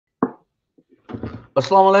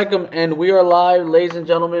Assalamu alaikum, and we are live, ladies and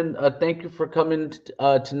gentlemen. Thank you for coming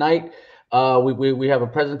tonight. We have a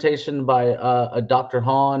presentation by Dr.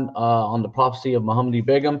 Han on the prophecy of Muhammadi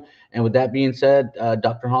Begum. And with that being said,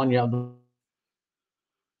 Dr. Han, you have the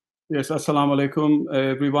Yes, assalamu alaikum,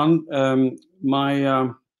 everyone.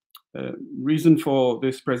 My reason for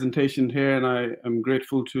this presentation here, and I am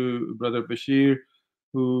grateful to Brother Bashir,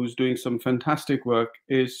 who's doing some fantastic work,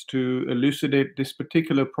 is to elucidate this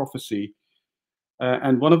particular prophecy.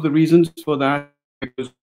 And one of the reasons for that is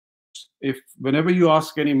because if whenever you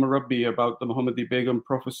ask any Murabbi about the Muhammadi Begum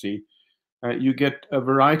prophecy, you get a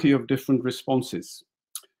variety of different responses.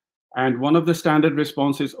 And one of the standard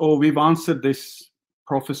responses, oh, we've answered this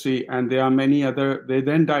prophecy, and there are many other. They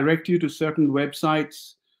then direct you to certain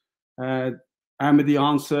websites, Ahmadi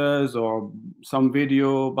Answers, or some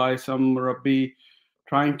video by some Rabbi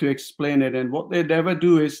trying to explain it. And what they never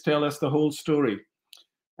do is tell us the whole story.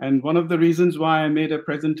 And one of the reasons why I made a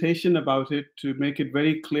presentation about it, to make it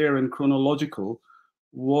very clear and chronological,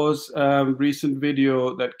 was a recent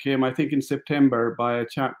video that came, I think, in September by a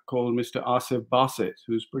chap called Mr. Asif Basit,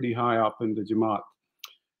 who's pretty high up in the Jamaat.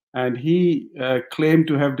 And he claimed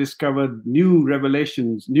to have discovered new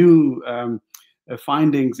revelations, new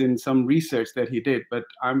findings in some research that he did. But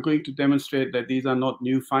I'm going to demonstrate that these are not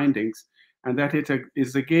new findings, and that it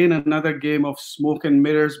is again another game of smoke and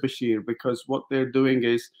mirrors, Bashir, because what they're doing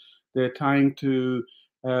is they're trying to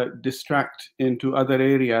distract into other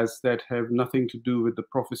areas that have nothing to do with the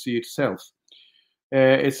prophecy itself.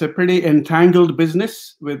 It's a pretty entangled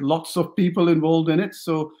business with lots of people involved in it.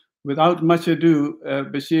 So without much ado,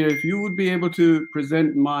 Bashir, if you would be able to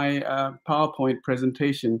present my PowerPoint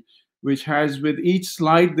presentation, which has, with each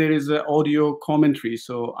slide, there is an audio commentary.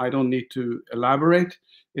 So I don't need to elaborate.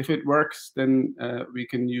 If it works, then we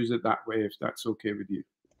can use it that way, if that's okay with you.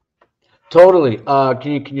 totally.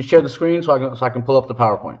 Can you share the screen so I can pull up the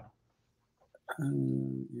PowerPoint?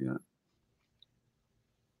 Yeah.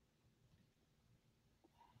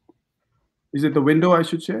 Is it the window I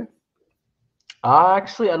should share?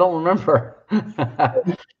 Actually, I don't remember.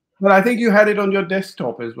 But I think you had it on your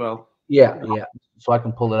desktop as well. Yeah. So I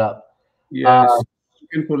can pull it up. Yes, you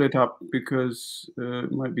can pull it up because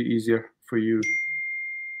it might be easier for you.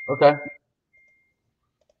 Okay.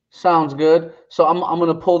 Sounds good. So I'm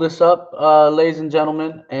gonna pull this up, ladies and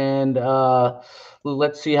gentlemen, and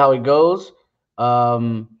let's see how it goes.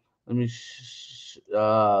 Um, let me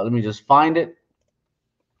just find it.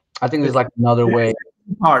 I think there's like another way.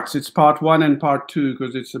 Parts. It's part 1 and part 2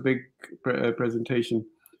 because it's a big presentation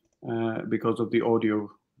because of the audio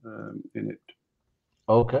in it.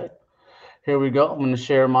 Okay, here we go. I'm gonna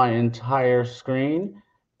share my entire screen,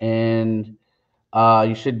 and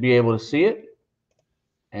you should be able to see it.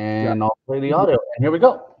 And I'll play the audio. And here we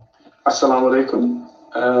go. Assalamu alaikum.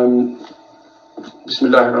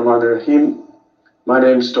 Bismillahirrahmanirrahim. My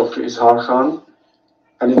name is Dr. Izhar Khan,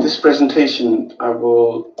 and in this presentation, I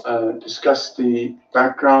will discuss the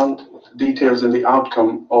background, details, and the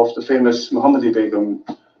outcome of the famous Muhammadi Begum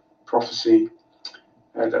prophecy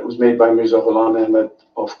that was made by Mirza Ghulam Ahmad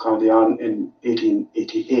of Qadian in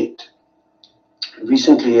 1888.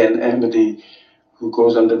 Recently, an Ahmadi who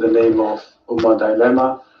goes under the name of Ummah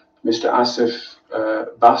Dilemma, Mr. Asif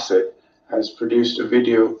Basit, has produced a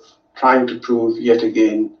video trying to prove yet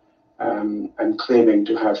again and claiming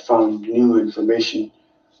to have found new information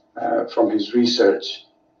from his research,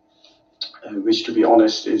 which, to be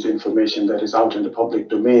honest, is information that is out in the public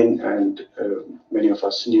domain, and many of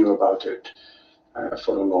us knew about it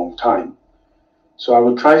for a long time. So I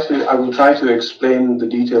will try to explain the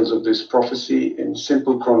details of this prophecy in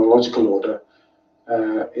simple chronological order,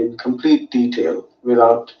 in complete detail,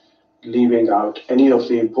 without leaving out any of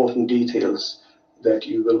the important details that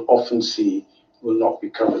you will often see will not be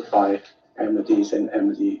covered by Ahmadis and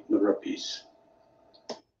Ahmadi Murabbis.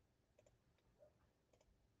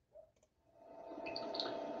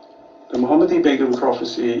 The Muhammadi Begum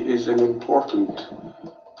prophecy is an important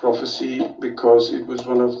prophecy because it was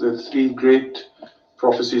one of the 3 great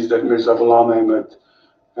prophecies that Mirza Ghulam Ahmad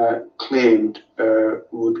claimed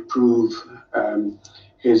would prove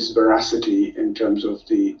his veracity in terms of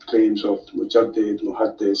the claims of Mujaddid,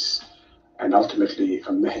 Muhaddis, and ultimately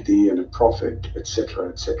a Mahdi and a prophet, etc.,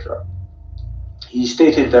 etc. He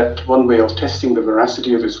stated that one way of testing the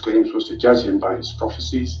veracity of his claims was to judge him by his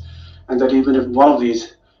prophecies, and that even if one of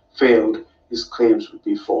these failed, his claims would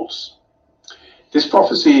be false. This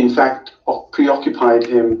prophecy, in fact, preoccupied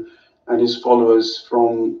him and his followers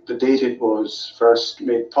from the date it was first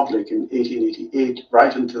made public in 1888,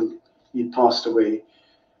 right until he passed away,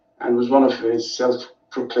 and was one of his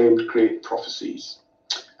self-proclaimed great prophecies.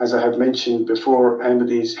 As I have mentioned before,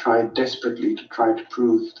 Ahmadis tried desperately to try to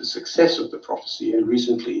prove the success of the prophecy, and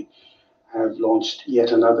recently have launched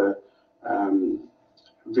yet another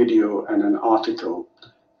video and an article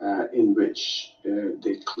in which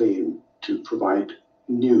they claim to provide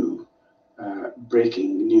new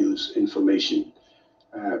breaking news information.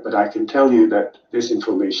 But I can tell you that this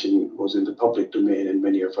information was in the public domain and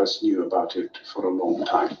many of us knew about it for a long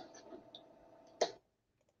time.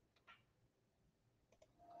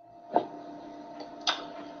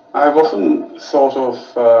 I've often thought of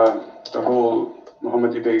the whole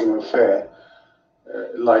Muhammadi Begum affair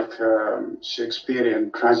like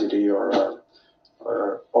Shakespearean tragedy or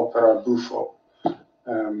opera buffo.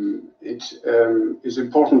 It is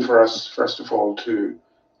important for us, first of all, to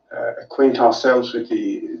acquaint ourselves with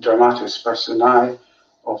the dramatis personae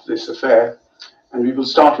of this affair. And we will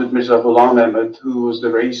start with Mirza Ghulam Ahmad, who was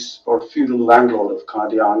the rais or feudal landlord of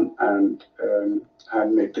Qadian and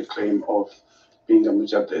had made the claim of being a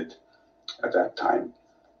mujaddid at that time.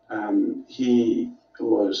 He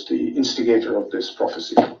was the instigator of this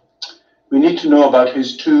prophecy. We need to know about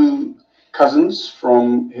his two cousins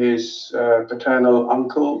from his paternal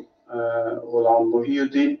uncle, Ghulam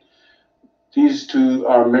Muhyiddin. These two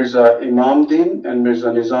are Mirza Imam Din and Mirza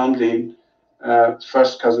Nizam Din,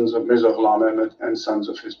 first cousins of Mirza Ghulam Ahmad and sons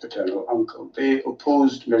of his paternal uncle. They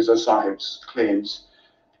opposed Mirza Sahib's claims,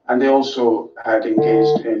 and they also had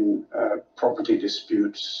engaged in property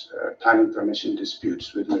disputes, planning permission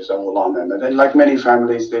disputes with Mirza Ghulam Ahmad. And like many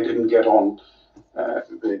families, they didn't get on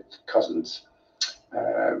with cousins,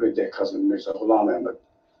 with their cousin Mirza Ghulam Ahmad.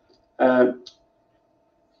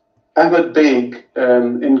 Ahmad Beg,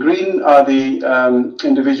 in green are the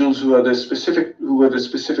individuals who were the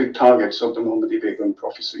specific targets of the Muhammadi Begum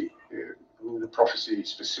prophecy, who the prophecy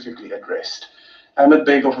specifically addressed. Ahmad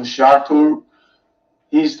Beg of Hoshiarpur,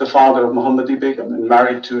 he's the father of Muhammadi Begum and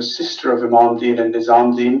married to a sister of Imam Din and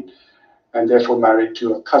Nizam Din, and therefore married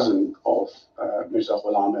to a cousin of Mirza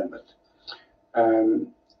Ghulam Ahmad.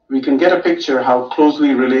 We can get a picture how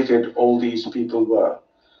closely related all these people were.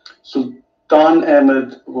 Sultan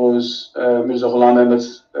Ahmad was Mirza Ghulam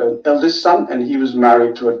Ahmad's eldest son, and he was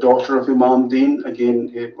married to a daughter of Imam Din,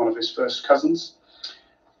 again one of his first cousins.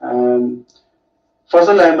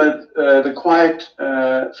 Fazl Ahmad, the quiet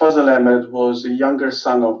Fazl Ahmad, was the younger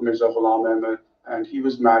son of Mirza Ghulam Ahmad, and he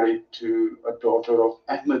was married to a daughter of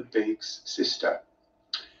Ahmad Beg's sister.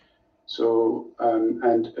 So,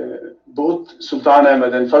 both Sultan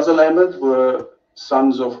Ahmad and Fazl Ahmad were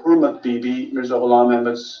sons of Hurmat Bibi, Mirza Ghulam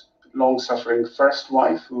Ahmad's long-suffering first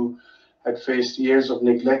wife, who had faced years of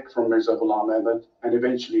neglect from Mirza Ghulam Ahmad and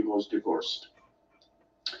eventually was divorced.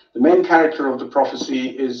 The main character of the prophecy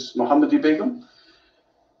is Muhammadi Begum.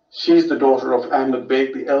 She's the daughter of Ahmad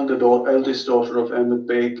Beg, the eldest daughter of Ahmad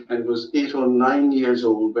Beg, and was 8 or 9 years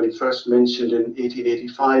old when first mentioned in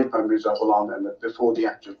 1885 by Mirza Ghulam Ahmad, before the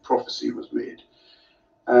actual prophecy was made.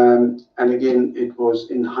 And again, it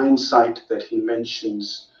was in hindsight that he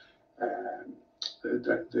mentions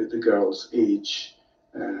the girl's age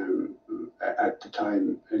at the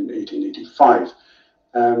time in 1885.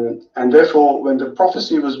 And therefore, when the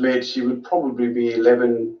prophecy was made, she would probably be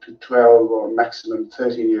 11 to 12 or maximum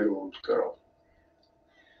 13-year-old girl.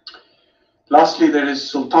 Lastly, there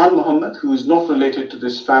is Sultan Muhammad, who is not related to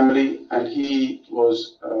this family, and he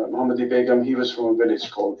was Muhammadi Begum. He was from a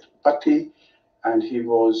village called Patti, and he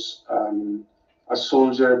was a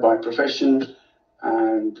soldier by profession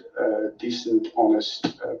and a decent,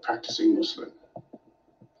 honest, practicing Muslim.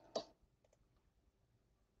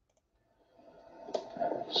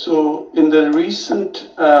 So in the recent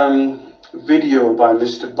video by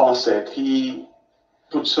Mr. Bassett,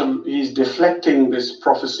 he's deflecting this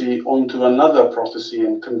prophecy onto another prophecy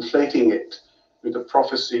and conflating it with a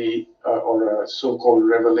prophecy or a so-called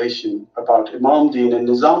revelation about Imam Din and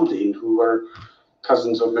Nizam Din, who were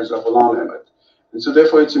cousins of Mirza Ghulam Ahmad. And so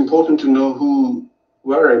therefore it's important to know who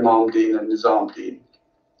were Imam Din and Nizam Din.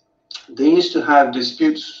 They used to have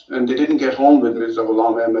disputes, and they didn't get on with Mirza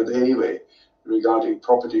Ghulam Ahmad anyway, regarding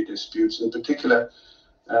property disputes. In particular,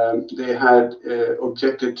 they had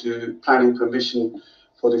objected to planning permission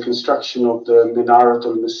for the construction of the Minarat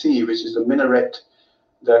al-Masih, which is the minaret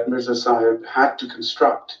that Mirza Sahib had to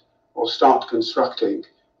construct or start constructing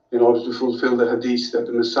in order to fulfill the hadith that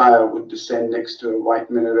the Messiah would descend next to a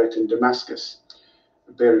white minaret in Damascus.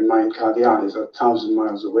 Bear in mind, Qadian is 1,000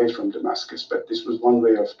 miles away from Damascus, but this was one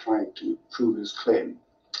way of trying to prove his claim.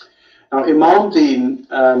 Now, Imam Din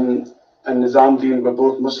and Nizam Din were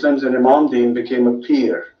both Muslims, and Imam Din became a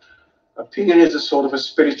pir. A pir is a sort of a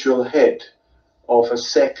spiritual head of a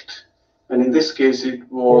sect, and in this case it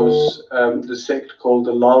was the sect called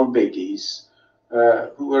the Lal Begis,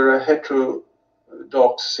 who were a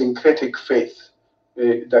heterodox syncretic faith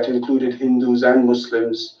that included Hindus and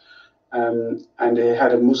Muslims, and they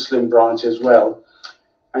had a Muslim branch as well.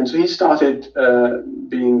 And so he started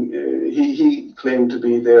he claimed to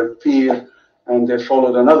be their peer, and they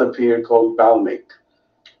followed another peer called Balmik.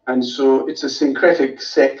 And so it's a syncretic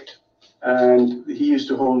sect, and he used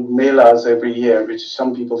to hold melas every year, which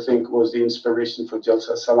some people think was the inspiration for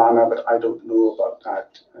Jalsa Salana, but I don't know about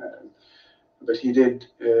that. But he did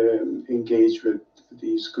engage with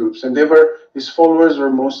these groups, and his followers were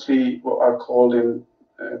mostly what are called in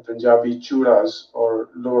Punjabi churas, or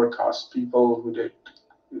lower caste people who did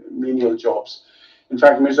menial jobs. In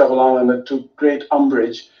fact, Mirza Ghulam Ahmad took great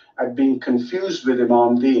umbrage at being confused with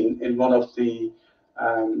Imam Din in one of the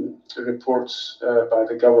reports by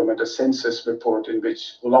the government, a census report in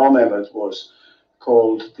which Ghulam Ahmad was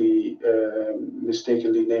called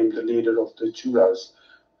mistakenly named the leader of the Churas.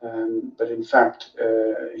 But in fact,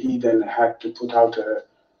 he then had to put out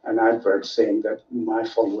an advert saying that my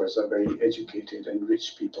followers are very educated and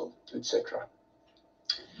rich people, etc.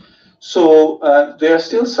 So there are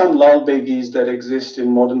still some Lal Begis that exist in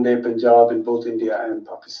modern-day Punjab in both India and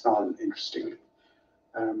Pakistan, interestingly.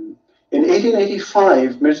 In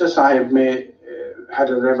 1885, Mirza Sahib had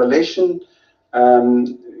a revelation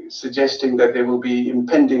suggesting that there will be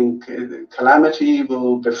impending calamity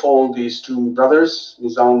will befall these two brothers,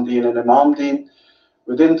 Nizam Din and Imam Din,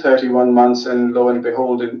 within 31 months, and lo and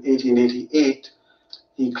behold, in 1888,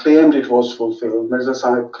 he claimed it was fulfilled. Mirza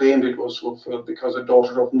Sahib claimed it was fulfilled because a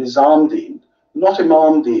daughter of Nizam Din, not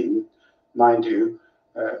Imam Din, mind you,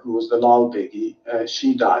 who was the Lal Begi,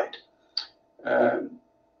 she died.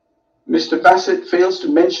 Mr. Bassett fails to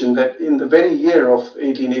mention that in the very year of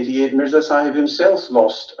 1888, Mirza Sahib himself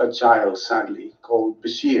lost a child, sadly, called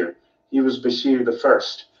Bashir. He was Bashir the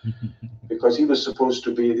First, because he was supposed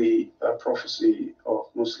to be the prophecy of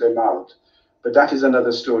Muslim Maud. But that is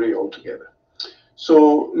another story altogether.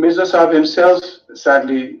 So Mirza Sahib himself,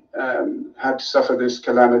 sadly, had to suffer this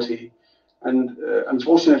calamity. And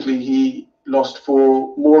unfortunately, he lost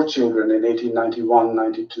 4 more children in 1891,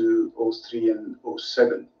 92, 03, and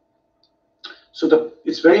 07. So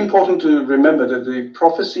it's very important to remember that the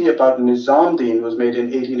prophecy about Nizam Din was made in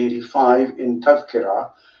 1885 in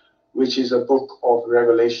Tadhkira, which is a book of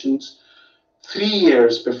revelations, 3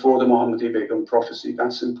 years before the Muhammadi Begum prophecy.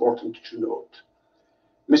 That's important to note.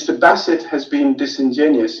 Mr. Bassett has been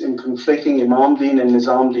disingenuous in conflating Imam Din and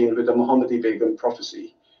Nizam Din with the Muhammadi Begum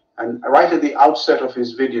prophecy. And right at the outset of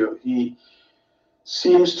his video, he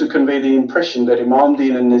seems to convey the impression that Imam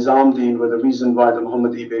Din and Nizam Din were the reason why the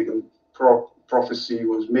Muhammadi Begum prophecy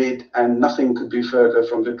was made, and nothing could be further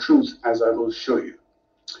from the truth, as I will show you.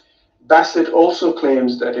 Bassett also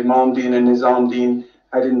claims that Imam Din and Nizam Din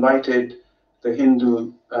had invited the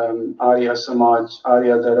Hindu Arya Samaj,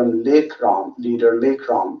 Arya Dharam leader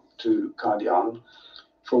Lekram to Qadian,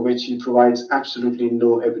 for which he provides absolutely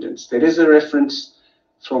no evidence. There is a reference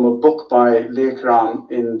from a book by Lekram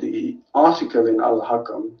in the article in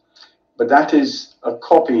Al-Hakam, but that is a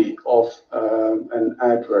copy of an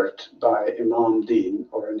advert by Imam Din,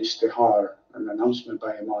 or an ishtihar, an announcement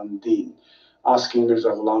by Imam Din, asking Mirza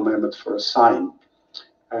Ghulam Ahmad for a sign.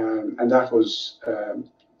 And that was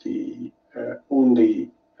the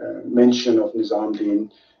only mention of Nizam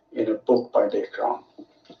Din in a book by Lekram.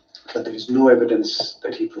 But there is no evidence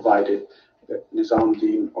that he provided that Nizam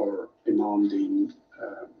Din or Imam Din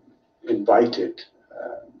invited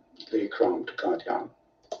Lekram to Qadian.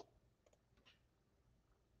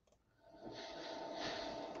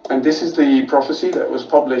 And this is the prophecy that was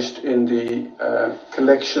published in the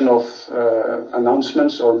collection of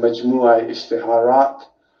announcements, or Majmu'a Ishtiharat,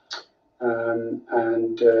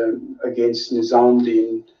 and against Nizam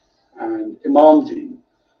Din and Imam Din,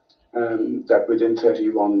 that within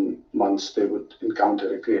 31 months they would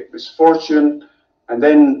encounter a great misfortune. And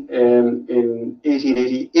then in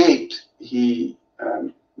 1888, he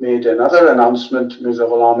made another announcement, Mirza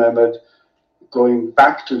Ghulam Ahmad, going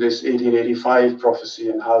back to this 1885 prophecy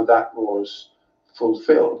and how that was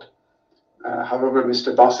fulfilled. However,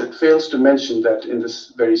 Mr. Bassett fails to mention that in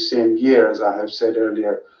this very same year, as I have said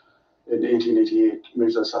earlier, in 1888,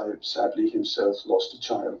 Mirza Sahib sadly himself lost a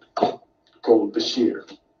child called Bashir.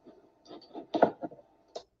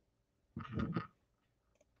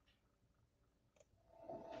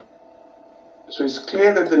 So it's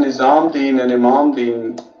clear that the Nizam Din and Imam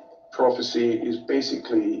Din prophecy is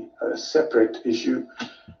basically a separate issue.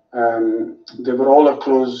 They were all a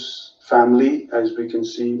close family, as we can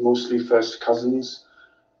see, mostly first cousins.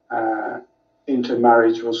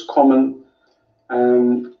 Intermarriage was common.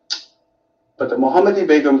 But the Muhammadi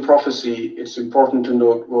Begum prophecy, it's important to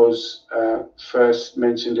note, was first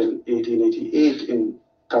mentioned in 1888 in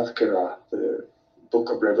Tadhkira, the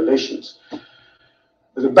Book of Revelations.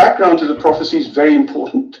 The background to the prophecy is very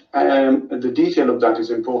important, and the detail of that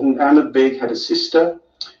is important. Ahmed Beg had a sister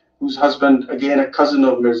whose husband, again a cousin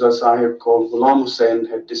of Mirza Sahib called Ghulam Hussain,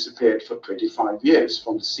 had disappeared for 25 years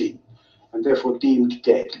from the scene and therefore deemed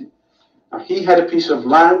dead. Now, he had a piece of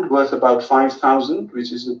land worth about 5,000,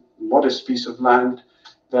 which is a modest piece of land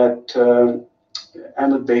that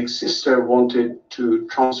Ahmed Beg's sister wanted to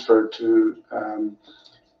transfer to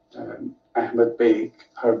Ahmed Beg,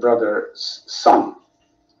 her brother's son.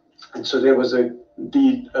 And so there was a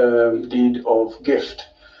deed of gift.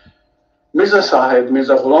 Mirza Sahib,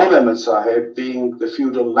 Mirza Ghulam Ahmad Sahib, being the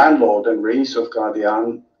feudal landlord and Rais of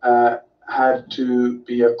Qadian, had to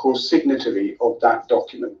be a co-signatory of that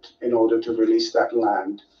document in order to release that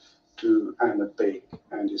land to Ahmed Beg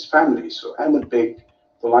and his family. So Ahmed Beg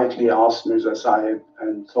politely asked Mirza Sahib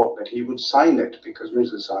and thought that he would sign it because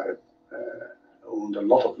Mirza Sahib owned a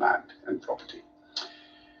lot of land and property.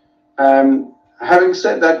 Having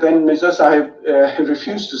said that, then Mirza Sahib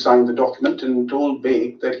refused to sign the document and told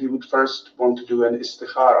Beg that he would first want to do an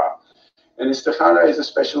istikhara. An istikhara is a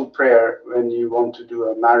special prayer when you want to do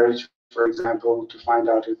a marriage, for example, to find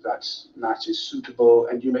out if that match is suitable,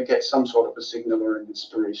 and you may get some sort of a signal or an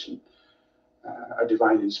inspiration, a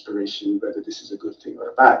divine inspiration, whether this is a good thing or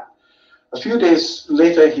a bad. A few days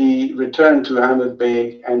later, he returned to Ahmed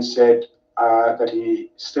Beg and said that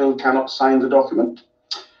he still cannot sign the document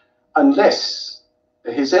unless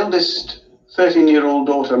his eldest 13-year-old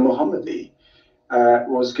daughter, Muhammadi,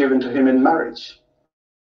 was given to him in marriage.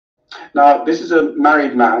 Now, this is a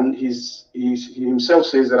married man. He himself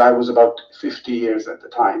says that I was about 50 years at the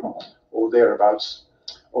time, or thereabouts,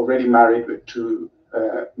 already married with two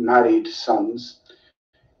married sons.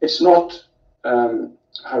 It's not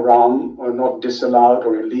haram or not disallowed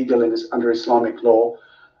or illegal under Islamic law,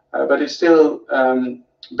 but it still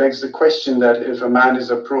begs the question that if a man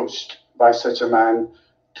is approached by such a man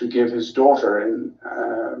to give his daughter in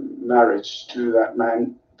marriage to that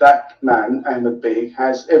man, Ahmed Beg,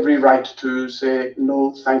 has every right to say,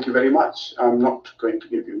 no, thank you very much. I'm not going to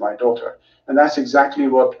give you my daughter. And that's exactly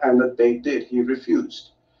what Ahmed Beg did. He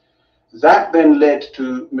refused. That then led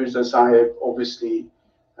to Mirza Sahib obviously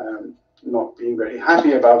not being very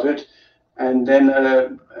happy about it. And then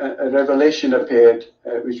a revelation appeared,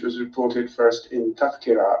 which was reported first in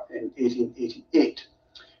Tadhkira in 1888.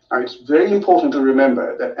 Now, it's very important to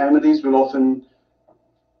remember that Ahmadis will often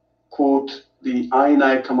quote the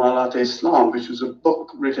Ain-i Kamalat-e-Islam, which was a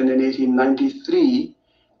book written in 1893,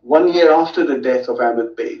 1 year after the death of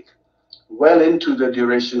Ahmed Beg, well into the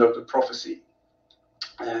duration of the prophecy.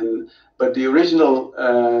 But the original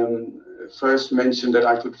first mention that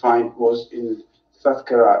I could find was in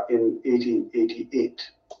Tadhkira in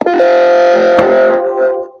 1888.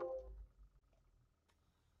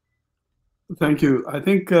 Thank you. I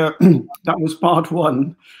think that was part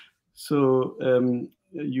one. So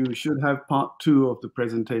you should have part two of the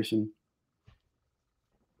presentation.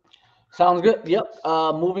 Sounds good. Yep.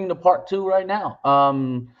 Moving to part two right now.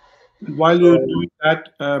 While you're doing that,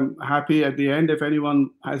 happy at the end. If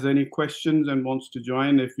anyone has any questions and wants to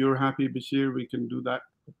join, if you're happy, Bashir, we can do that.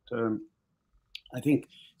 But I think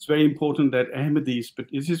it's very important that Ahmadis, but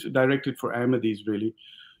this is directed for Ahmadis really,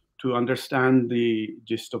 to understand the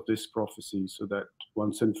gist of this prophecy so that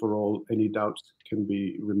once and for all, any doubts can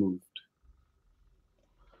be removed.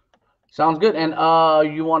 Sounds good. And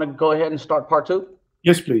you want to go ahead and start part two?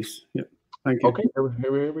 Yes, please. Yeah. Thank you. Okay,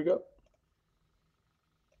 here we go.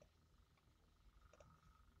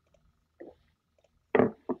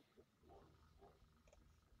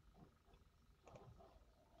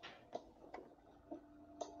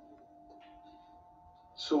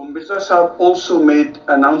 So Mirza Sahib also made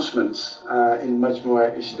announcements in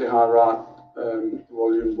Majmua Ishtiharat,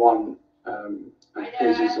 Volume 1,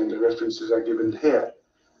 pages and the references are given here.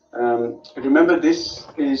 Remember, this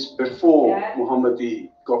is before Muhammadi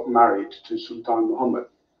got married to Sultan Muhammad.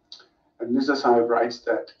 And Mirza Sahib writes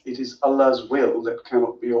that it is Allah's will that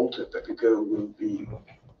cannot be altered, that the girl will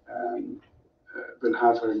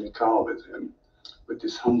have her nikah with him, with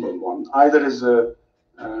this humble one, either as a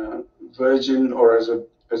virgin or as a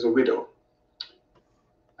widow.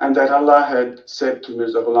 And that Allah had said to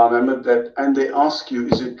Mirza Ghulam Ahmad that, and they ask you,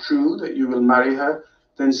 is it true that you will marry her?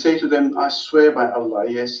 Then say to them, I swear by Allah,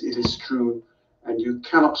 yes, it is true, and you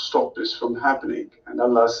cannot stop this from happening. And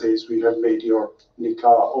Allah says, we have made your nikah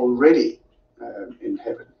already in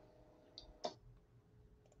heaven.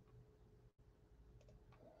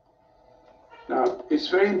 Now, it's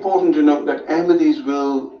very important to note that Ahmadis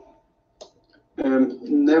will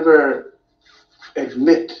never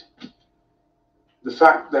admit the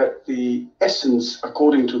fact that the essence,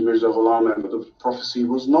 according to Mirza Ghulam Ahmad, of prophecy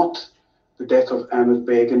was not the death of Ahmed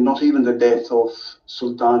Beg and not even the death of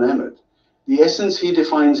Sultan Ahmed. The essence he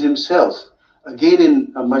defines himself, again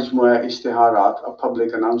in a Majmu'a Ishtiharat, a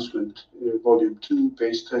public announcement, volume 2,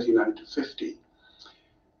 page 39 to 50.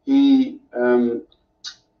 He, and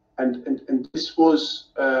this was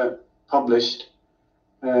published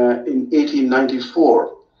in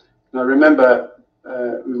 1894. Now remember,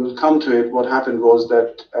 we will come to it. What happened was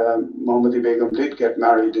that Muhammadi Begum did get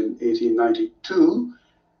married in 1892,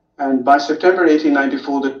 and by September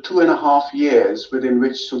 1894, the 2.5 years within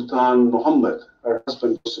which Sultan Muhammad, her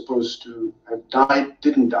husband, was supposed to have died,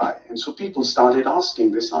 didn't die. And so people started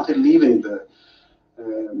asking, they started leaving the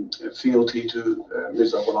fealty to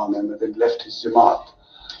Mirza Ghulam Ahmad and left his Jamaat.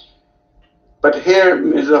 But here,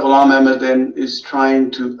 Mirza Ghulam Ahmad then is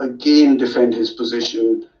trying to again defend his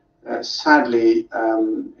position, sadly,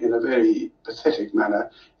 in a very pathetic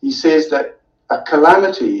manner. He says that a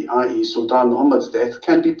calamity, i.e. Sultan Muhammad's death,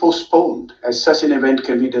 can be postponed, as such an event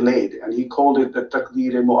can be delayed. And he called it the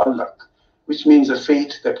Taqdeer-e-Mu'allaq, which means a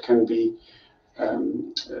fate that can be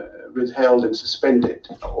withheld and suspended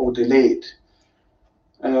or delayed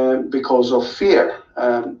because of fear.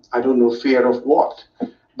 I don't know fear of what.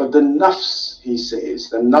 But the nafs, he says,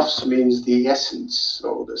 the nafs means the essence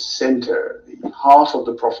or the center, the heart of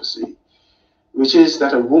the prophecy, which is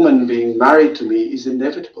that a woman being married to me is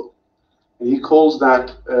inevitable. And he calls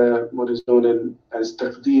that what is known as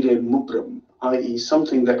taqdeer-e-mubram, i.e.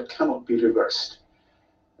 something that cannot be reversed.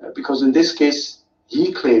 Because in this case,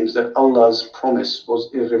 he claims that Allah's promise was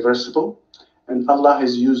irreversible, and Allah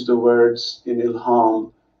has used the words in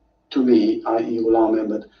Ilham to me, i.e. Ghulam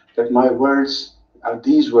Ahmad, that my words,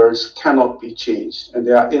 these words cannot be changed, and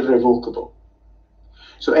they are irrevocable.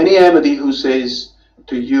 So any Ahmadi who says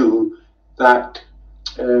to you that,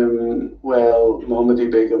 well,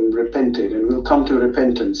 Muhammadi Begum repented, and we'll come to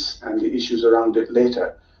repentance and the issues around it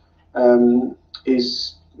later,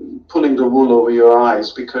 is pulling the wool over your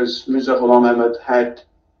eyes, because Mirza Ghulam Ahmad had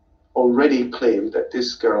already claimed that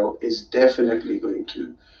this girl is definitely going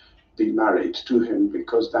to be married to him,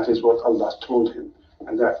 because that is what Allah told him,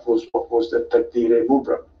 and that was what was the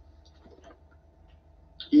Taqdeer-e-Mubram.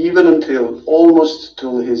 Even until almost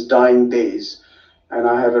till his dying days, and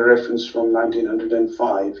I have a reference from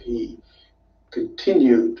 1905, he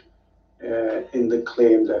continued in the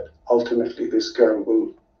claim that ultimately this girl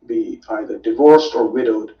will be either divorced or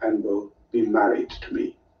widowed and will be married to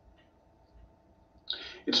me.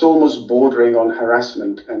 It's almost bordering on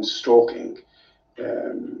harassment and stalking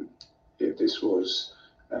if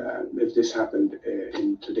this happened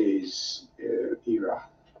in today's era.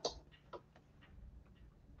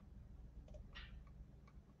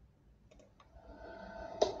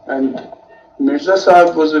 And Mirza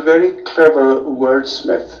Sahib was a very clever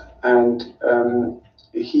wordsmith, and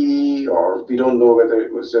he, or we don't know whether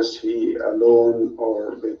it was just he alone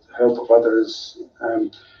or with help of others,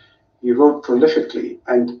 he wrote prolifically,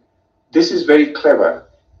 and this is very clever.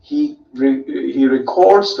 He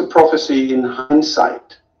records the prophecy in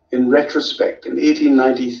hindsight, in retrospect. In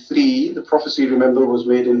 1893, the prophecy, remember, was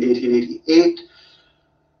made in 1888.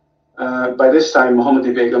 By this time,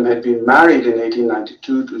 Muhammadi Begum had been married in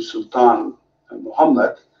 1892 to Sultan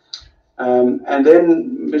Muhammad. And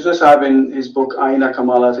then Mirza Sahib, in his book Aina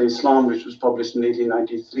Kamalat Islam, which was published in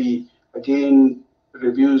 1893, again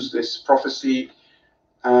reviews this prophecy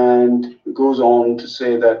and goes on to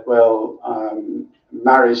say that, well,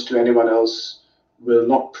 marriage to anyone else will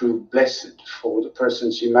not prove blessed for the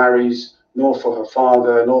person she marries, nor for her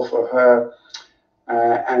father, nor for her,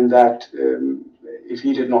 and that if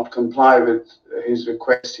he did not comply with his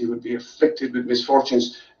request, he would be afflicted with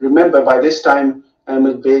misfortunes. Remember, by this time,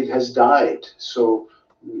 Ahmed Beg has died, so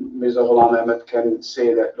Mirza Ghulam Ahmad can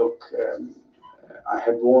say that, look, I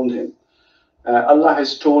had warned him. Allah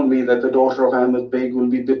has told me that the daughter of Ahmed Beg will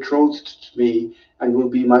be betrothed to me and will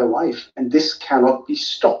be my wife, and this cannot be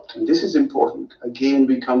stopped. And this is important. Again,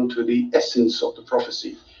 we come to the essence of the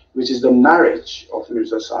prophecy, which is the marriage of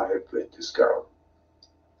Mirza Sahib with this girl.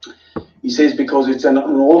 He says because it's an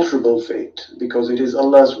unalterable fate, because it is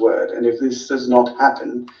Allah's word, and if this does not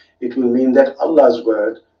happen, it will mean that Allah's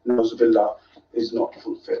word, Nauzubillah, is not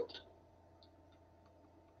fulfilled.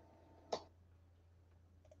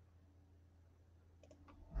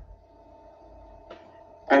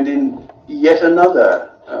 And in yet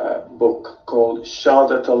another book called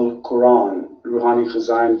Shahadat al-Quran, Ruhani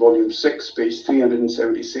Khazain, volume 6, page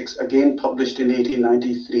 376, again published in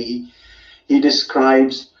 1893, he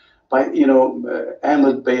describes,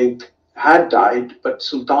 Ahmed Beg had died, but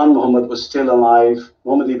Sultan Muhammad was still alive,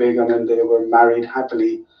 Muhammadi Begum, and they were married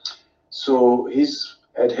happily. So his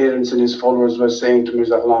adherents and his followers were saying to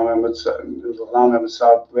Mirza Ghulam Ahmad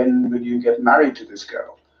Sahib, when will you get married to this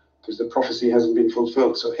girl? Because the prophecy hasn't been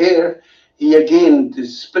fulfilled. So here he again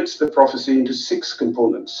splits the prophecy into 6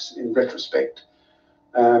 components in retrospect.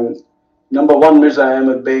 Number 1, Mirza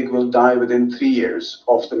Ahmad Beg will die within 3 years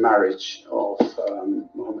of the marriage of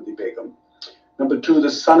Muhammadi Begum. Number 2, the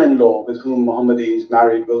son-in-law with whom Muhammadi is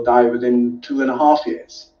married will die within 2.5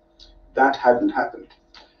 years. That hadn't happened.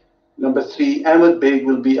 Number 3, Ahmad Beg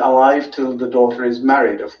will be alive till the daughter is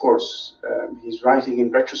married. Of course, he's writing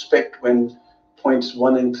in retrospect when points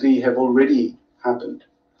 1 and 3 have already happened.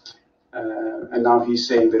 And now he's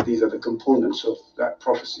saying that these are the components of that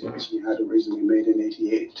prophecy which he had originally made in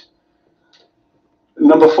 88.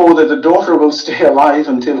 Number 4, that the daughter will stay alive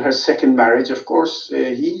until her second marriage. Of course,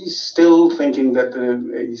 he's still thinking that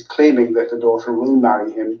he's claiming that the daughter will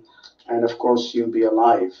marry him, and of course she'll be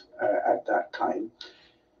alive at that time.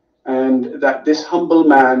 And that this humble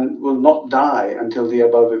man will not die until the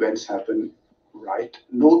above events happen. Right.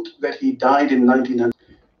 Note that he died in 1900.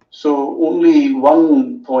 So only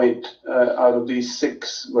 1 point out of these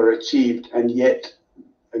 6 were achieved, and yet,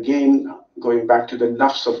 again, going back to the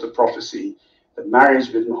nafs of the prophecy, the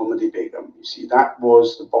marriage with Muhammadi Begum, you see, that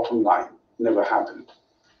was the bottom line, never happened.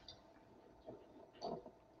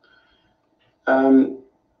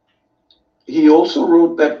 He also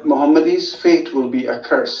wrote that Muhammadi's fate will be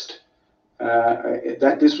accursed.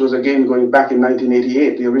 That this was again going back in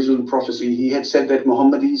 1988, the original prophecy. He had said that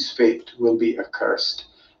Muhammadi's fate will be accursed,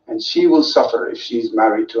 and she will suffer if she's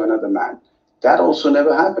married to another man. That also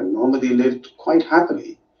never happened. Muhammadi lived quite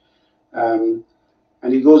happily.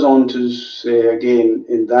 And he goes on to say again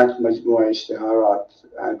in that Majmua Ishtiharat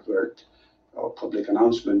advert or public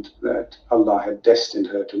announcement that Allah had destined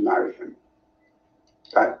her to marry him.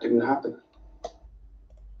 That didn't happen.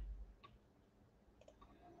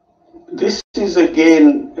 This is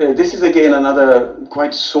again another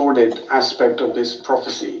quite sordid aspect of this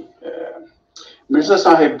prophecy. Mirza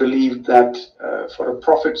Sahib believed that for a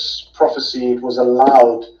prophet's prophecy, it was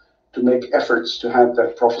allowed to make efforts to have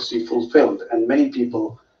that prophecy fulfilled. And many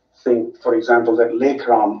people think, for example, that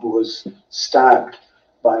Lekram, who was stabbed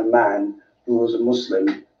by a man who was a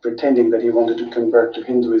Muslim, pretending that he wanted to convert to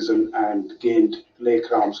Hinduism and gained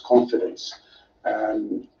Lekram's confidence,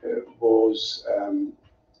 was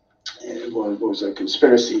a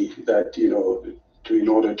conspiracy that, in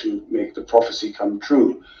order to make the prophecy come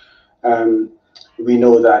true. We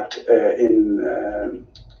know that in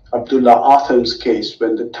Abdullah Atham's case,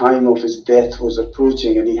 when the time of his death was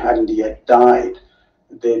approaching and he hadn't yet died,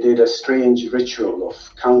 they did a strange ritual of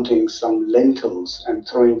counting some lentils and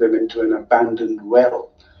throwing them into an abandoned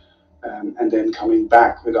well, and then coming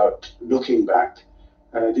back without looking back.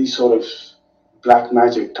 These sort of black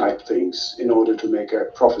magic type things in order to make a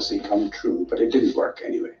prophecy come true, but it didn't work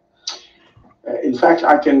anyway. In fact,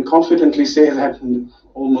 I can confidently say that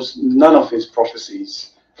almost none of his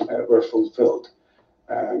prophecies were fulfilled.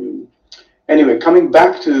 Anyway, coming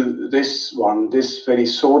back to this one, this very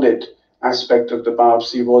sordid aspect of the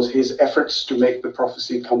Babsi was his efforts to make the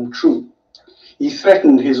prophecy come true. He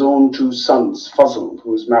threatened his own 2 sons, Fazl,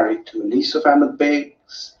 who was married to a niece of Ahmad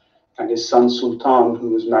Beg's, and his son Sultan, who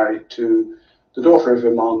was married to the daughter of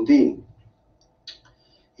Imam Din.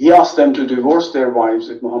 He asked them to divorce their wives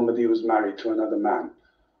if Muhammadi was married to another man,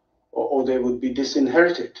 or they would be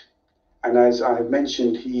disinherited. And as I have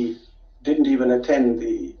mentioned, he didn't even attend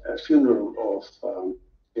the funeral of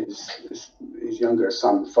his younger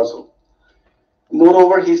son, Fazl.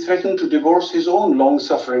 Moreover, he threatened to divorce his own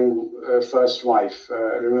long-suffering first wife,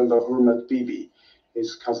 remember Hurmat Bibi,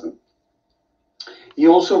 his cousin. He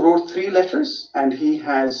also wrote 3 letters, and he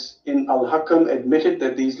has, in Al-Hakam, admitted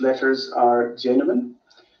that these letters are genuine.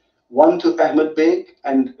 One to Ahmad Beg,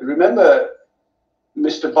 and remember,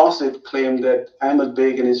 Mr. Basit claimed that Ahmad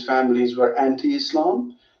Beg and his families were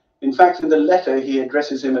anti-Islam. In fact, in the letter, he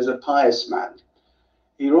addresses him as a pious man.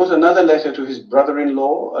 He wrote another letter to his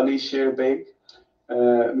brother-in-law, Ali Sher Beg,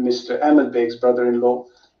 Mr. Ahmad Beg's brother-in-law,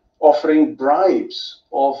 offering bribes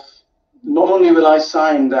of, not only will I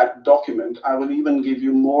sign that document, I will even give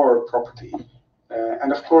you more property.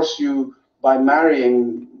 And of course, by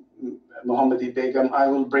marrying Muhammadi Begum, I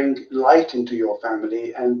will bring light into your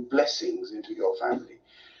family and blessings into your family.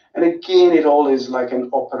 And again, it all is like an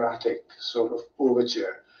operatic sort of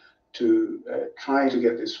overture to try to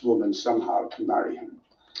get this woman somehow to marry him.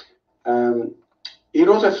 He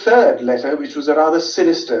wrote a 3rd letter, which was a rather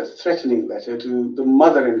sinister, threatening letter to the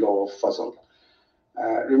mother-in-law of Fazl.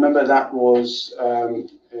 Remember, that was the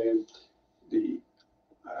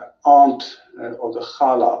aunt or the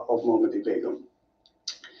khala of Muhammadi Begum.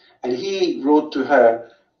 And he wrote to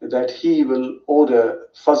her that he will order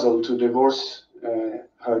Fazl to divorce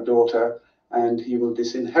her daughter, and he will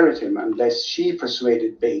disinherit him unless she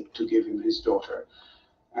persuaded Beg to give him his daughter.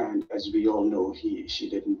 And as we all know, she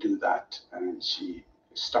didn't do that, and she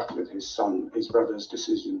stuck with his brother's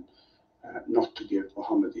decision not to give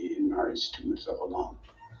Muhammadi in marriage to Mirza Ghulam.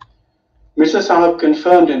 Mirza Sahib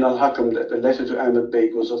confirmed in Al-Hakam that the letter to Ahmed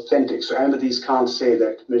Beg was authentic, so Ahmadis can't say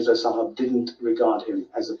that Mirza Sahib didn't regard him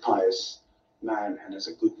as a pious man and as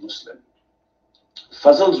a good Muslim.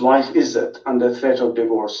 Fazl's wife Izzat, under threat of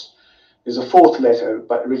divorce, is a fourth letter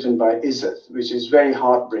written by Izzat, which is very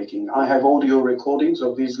heartbreaking. I have audio recordings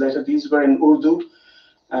of these letters. These were in Urdu,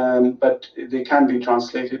 but they can be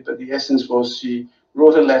translated. But the essence was she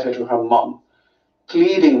wrote a letter to her mom,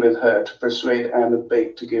 pleading with her to persuade Ahmed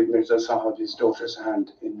Beg to give Mirza Sahib his daughter's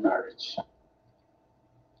hand in marriage.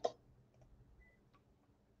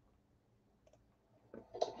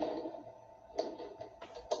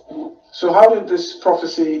 So how did this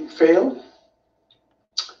prophecy fail?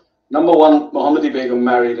 Number one, Muhammadi Begum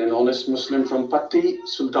married an honest Muslim from Patti,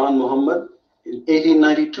 Sultan Muhammad, in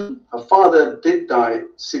 1892. Her father did die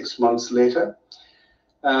 6 months later.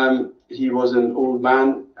 He was an old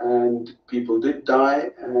man and people did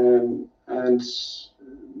die, and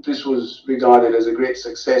this was regarded as a great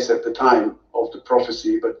success at the time of the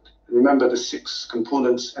prophecy, but remember the 6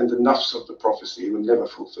 components and the nafs of the prophecy were never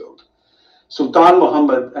fulfilled. Sultan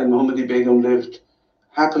Muhammad and Muhammadi Begum lived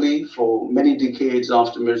happily for many decades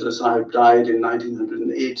after Mirza Sahib died in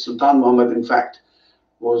 1908. Sultan Muhammad, in fact,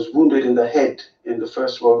 was wounded in the head in the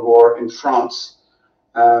First World War in France,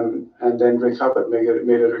 and then recovered, made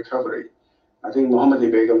a recovery. I think Muhammadi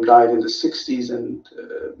Begum died in the 60s, and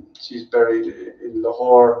she's buried in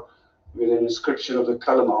Lahore with an inscription of the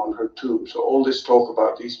kalama on her tomb. So all this talk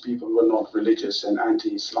about these people were not religious and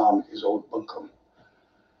anti-Islam is all bunkum.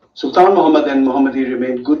 Sultan Muhammad and Muhammadi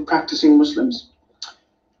remained good practicing Muslims.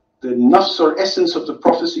 The nafs or essence of the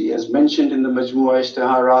prophecy, as mentioned in the Majmu'a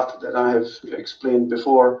Ishtiharat that I have explained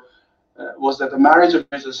before, was that the marriage of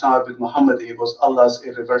Mirza Sahib with Muhammadi was Allah's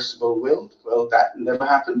irreversible will. Well, that never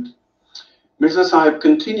happened. Mirza Sahib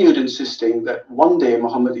continued insisting that one day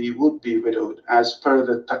Muhammadi would be widowed as per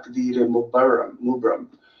the Taqdeer Mubram,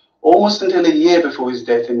 almost until a year before his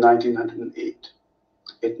death in 1908.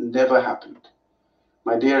 It never happened.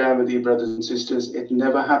 My dear Ahmadi brothers and sisters, it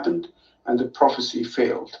never happened, and the prophecy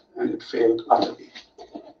failed, and it failed utterly.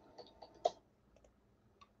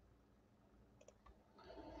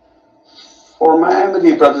 For my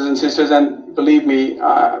Ahmadi brothers and sisters, and believe me,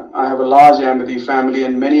 I have a large Ahmadi family,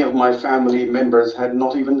 and many of my family members had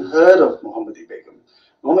not even heard of Muhammadi Begum.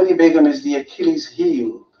 Muhammadi Begum is the Achilles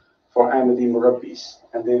heel for Ahmadi Murabbis,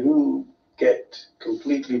 and they do get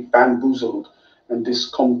completely bamboozled and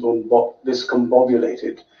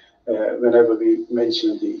discombobulated whenever we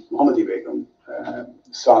mention the Muhammadi Begum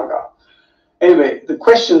saga. Anyway, the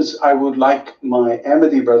questions I would like my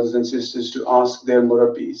Ahmadi brothers and sisters to ask their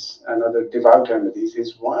Murabbis and other devout Ahmadis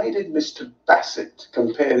is, why did Mr. Bassett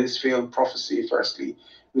compare this failed prophecy, firstly,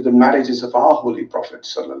 with the marriages of our Holy Prophet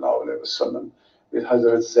sallallahu alaihi wasallam, with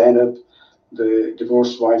Hazrat Zainab, the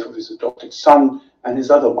divorced wife of his adopted son, and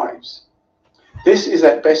his other wives? This is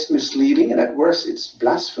at best misleading, and at worst it's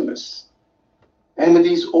blasphemous.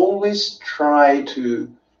 Ahmadis always try to,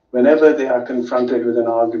 whenever they are confronted with an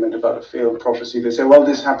argument about a failed prophecy, they say, well,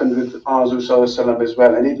 this happened with Rasul Sallallahu as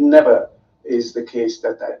well, and it never is the case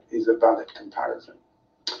that that is a valid comparison.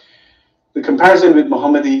 The comparison with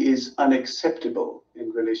Muhammadi is unacceptable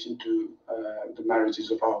in relation to the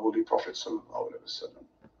marriages of our Holy Prophet Sallallahu,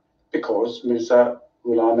 because Mirza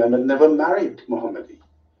Ghulam Ahmad never married Muhammadi.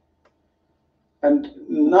 And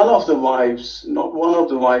none of the wives, not one of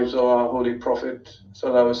the wives of our Holy Prophet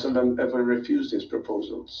ﷺ ever refused his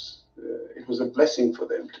proposals. It was a blessing for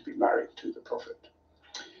them to be married to the Prophet.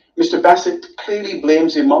 Mr. Bassett clearly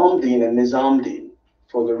blames Imam Din and Nizam Din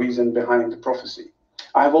for the reason behind the prophecy.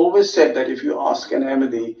 I have always said that if you ask an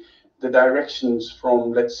Ahmadi the directions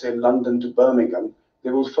from, let's say, London to Birmingham, they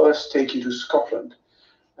will first take you to Scotland.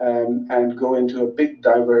 And go into a big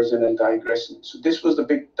diversion and digression. So this was the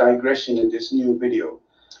big digression in this new video,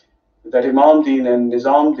 that Imam Din and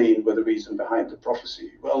Nizam Din were the reason behind the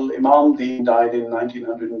prophecy. Well, Imam Din died in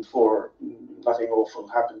 1904. Nothing awful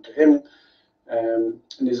happened to him.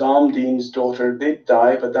 Nizam Din's daughter did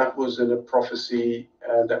die, but that was in a prophecy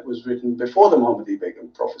that was written before the Muhammadi Begum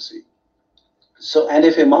prophecy. So, and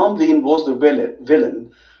if Imam Din was the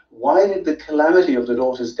villain, why did the calamity of the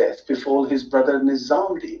daughter's death befall his brother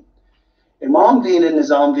Nizam Din? Imam Din and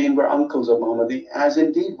Nizam Din were uncles of Muhammadi, as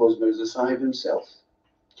indeed was Mirza Sahib himself.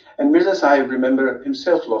 And Mirza Sahib, remember,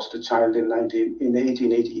 himself lost a child in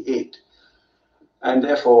 1888, and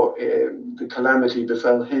therefore the calamity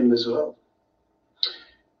befell him as well.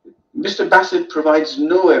 Mr. Bassett provides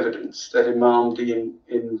no evidence that Imam Deen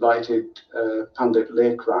invited Pandit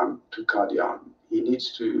Lekram to Qadian. He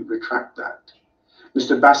needs to retract that.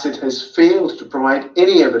 Mr. Bassett has failed to provide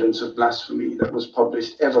any evidence of blasphemy that was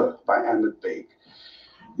published ever by Ahmed Beg.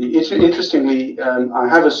 Interestingly, I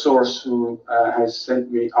have a source who has sent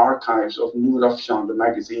me archives of Noor Afshan, the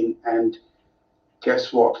magazine, and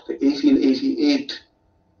guess what? The 1888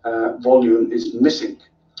 volume is missing.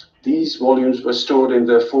 These volumes were stored in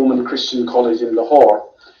the Foreman Christian College in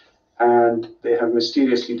Lahore, and they have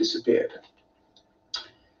mysteriously disappeared.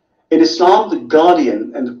 In Islam, the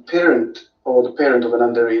guardian and the parent, or the parent of an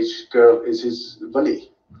underage girl, is his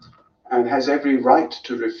wali, and has every right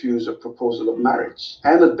to refuse a proposal of marriage.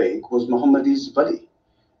 Ahmed Beg was Muhammadi's wali,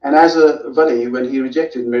 and as a wali, when he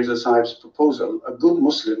rejected Mirza Sahib's proposal, a good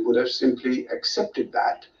Muslim would have simply accepted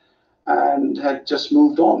that and had just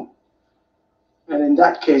moved on. And in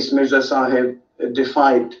that case, Mirza Sahib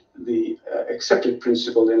defied the accepted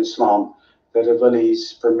principle in Islam that a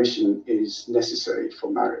wali's permission is necessary for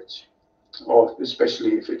marriage, or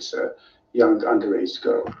especially if it's a young underage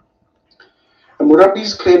girl. The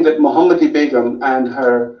Murabbis claim that Muhammadi Begum and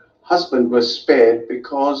her husband were spared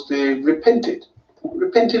because they repented.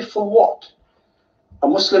 Repented for what? A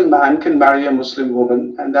Muslim man can marry a Muslim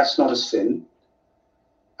woman, and that's not a sin.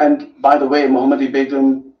 And by the way, Muhammadi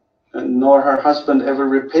Begum nor her husband ever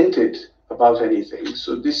repented about anything.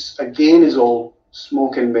 So this again is all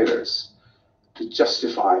smoke and mirrors to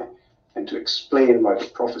justify and to explain why the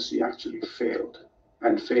prophecy actually failed,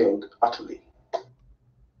 and failed utterly.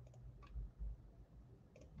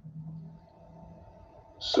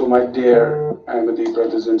 So my dear Ahmadi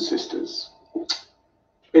brothers and sisters,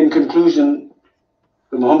 in conclusion,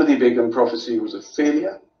 the Muhammadi Begum prophecy was a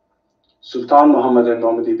failure. Sultan Muhammad and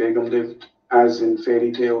Muhammadi Begum lived, as in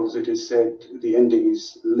fairy tales it is said, the ending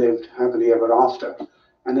is lived happily ever after,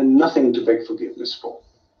 and had nothing to beg forgiveness for.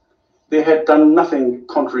 They had done nothing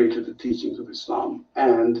contrary to the teachings of Islam,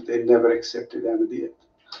 and they never accepted Ahmadiyyat.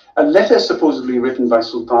 A letter supposedly written by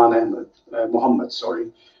Sultan Muhammad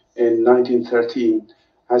in 1913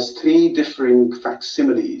 has 3 differing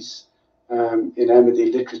facsimiles in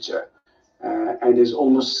Ahmadi literature, and is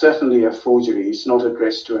almost certainly a forgery. It's not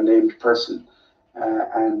addressed to a named person,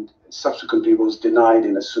 and subsequently was denied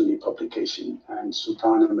in a Sunni publication, and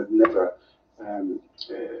Sultan Muhammad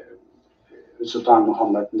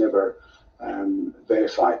never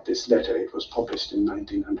verified this letter. It was published in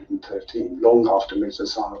 1913, long after Mirza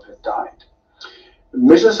Sahib had died.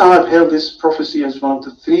 Mirza Sahib held this prophecy as one of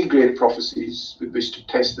the 3 great prophecies with which to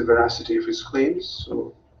test the veracity of his claims.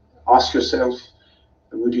 So ask yourself,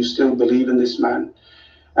 would you still believe in this man?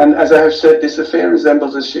 And as I have said, this affair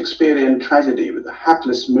resembles a Shakespearean tragedy, with the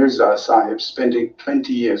hapless Mirza Sahib spending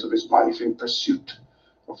 20 years of his life in pursuit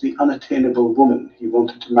of the unattainable woman he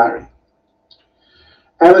wanted to marry.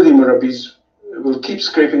 Ahmadi Murabbis will keep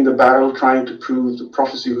scraping the barrel, trying to prove the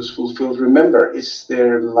prophecy was fulfilled. Remember, it's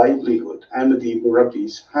their livelihood. Ahmadi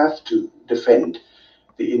Murabbis have to defend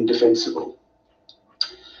the indefensible.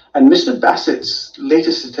 And Mr. Bassett's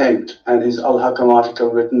latest attempt, and his Al-Hakam article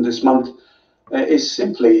written this month, is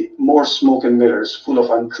simply more smoke and mirrors, full of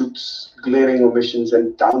untruths, glaring omissions,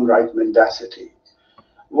 and downright mendacity.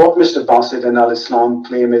 What Mr. Bassett and Al-Islam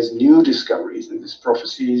claim as new discoveries in this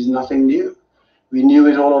prophecy is nothing new. We knew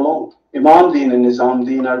it all along. Imam Deen and Nizam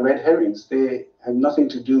Deen are red herrings. They have nothing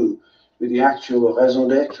to do with the actual raison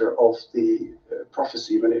d'etre of the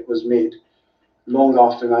prophecy when it was made long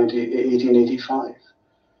after 1885.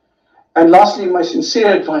 And lastly, my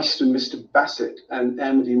sincere advice to Mr. Bassett and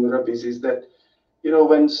Ahmadi Murabbis is that,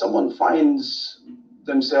 when someone finds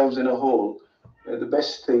themselves in a hole, the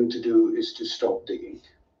best thing to do is to stop digging.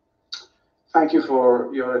 Thank you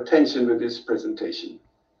for your attention with this presentation.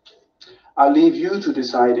 I'll leave you to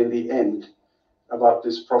decide in the end about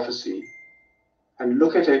this prophecy and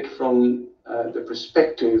look at it from the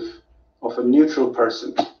perspective of a neutral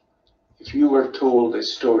person. If you were told a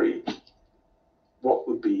story, what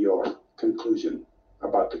would be your conclusion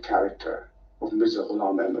about the character of Mirza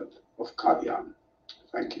Ghulam Ahmad of Qadian?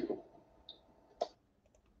 Thank you.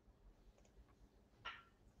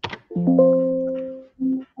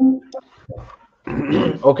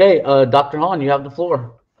 Okay, Dr. Khan, you have the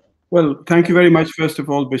floor. Well, thank you very much, first of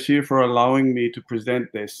all, Bashir, for allowing me to present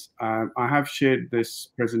this. I have shared this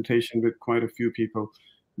presentation with quite a few people.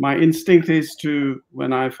 My instinct is to,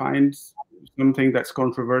 when I find something that's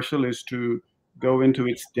controversial, is to go into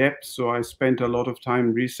its depth. So I spent a lot of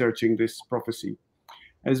time researching this prophecy.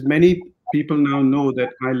 As many people now know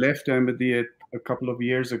that I left Ahmadiyya a couple of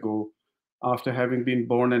years ago after having been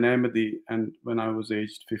born in Ahmadi and when I was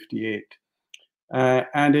aged 58.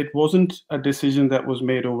 And it wasn't a decision that was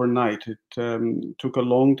made overnight. It took a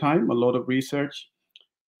long time, a lot of research.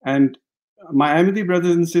 And my Ahmadi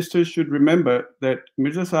brothers and sisters should remember that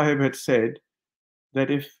Mirza Sahib had said that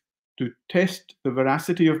if to test the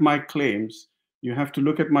veracity of my claims, you have to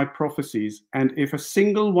look at my prophecies. And if a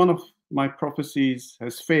single one of my prophecies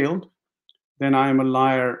has failed, then I am a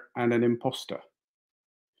liar and an impostor.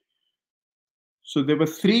 So there were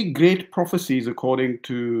three great prophecies according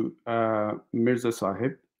to Mirza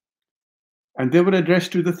Sahib, and they were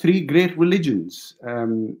addressed to the three great religions.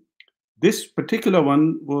 This particular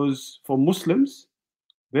one was for Muslims.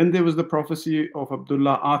 Then there was the prophecy of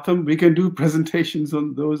Abdullah Atam. We can do presentations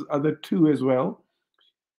on those other two as well,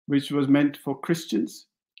 which was meant for Christians.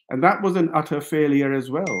 And that was an utter failure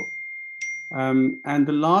as well. And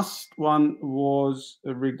the last one was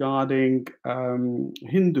regarding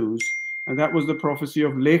Hindus, and that was the prophecy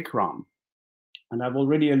of Lekram. And I've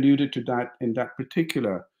already alluded to that in that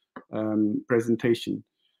particular presentation.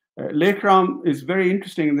 Lekram is very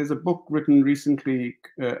interesting, and there's a book written recently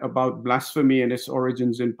about blasphemy and its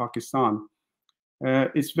origins in Pakistan.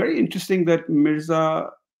 It's very interesting that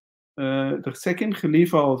Mirza, the second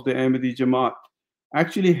Khalifa of the Ahmadi Jamaat,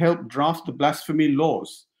 actually helped draft the blasphemy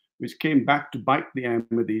laws, which came back to bite the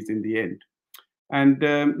Ahmadis in the end. And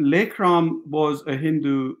Lekram was a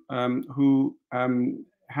Hindu who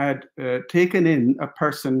had taken in a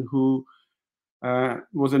person who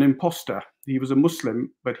was an impostor. He was a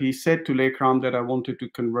Muslim, but he said to Lekram that I wanted to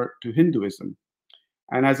convert to Hinduism.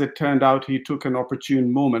 And as it turned out, he took an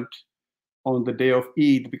opportune moment on the day of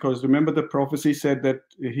Eid, because remember the prophecy said that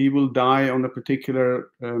he will die on a particular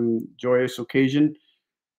joyous occasion.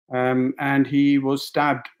 And he was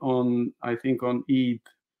stabbed on, I think, on Eid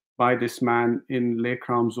by this man in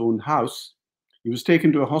Lekram's own house. He was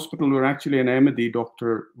taken to a hospital where actually an Ahmadi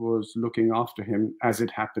doctor was looking after him, as it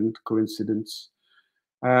happened, coincidence.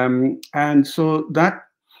 And so that,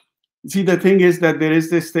 see, the thing is that there is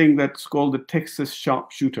this thing that's called the Texas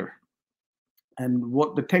sharpshooter. And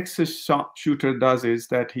what the Texas sharpshooter does is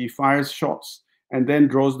that he fires shots and then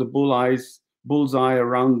draws the bullseye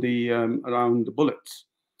around the bullets.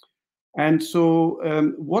 And so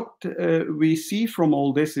what we see from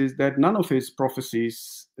all this is that none of his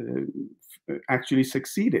prophecies actually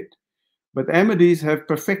succeeded. But Ahmadis have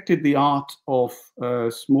perfected the art of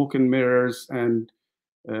smoke and mirrors and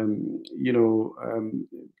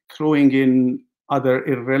throwing in other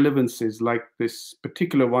irrelevances, like this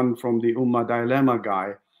particular one from the Ummah Dilemma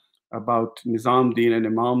guy about Nizam-Din and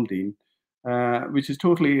Imam-Din, which is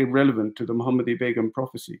totally irrelevant to the Muhammadi Begum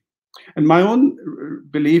prophecy. And my own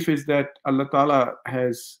belief is that Allah Ta'ala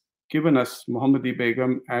has given us Muhammadi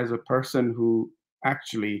Begum as a person who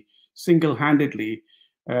actually single-handedly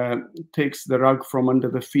takes the rug from under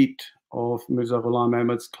the feet of Mirza Ghulam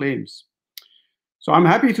Ahmad's claims. So I'm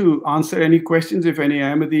happy to answer any questions if any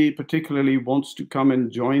Ahmadi particularly wants to come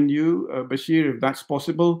and join you, Bashir, if that's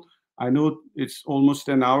possible. I know it's almost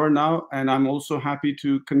an hour now, and I'm also happy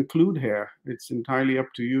to conclude here. It's entirely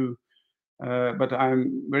up to you. But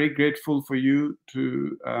I'm very grateful for you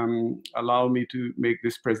to allow me to make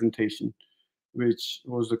this presentation, which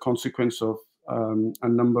was the consequence of a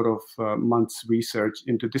number of months' research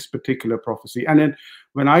into this particular prophecy. And then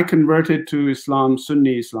when I converted to Islam,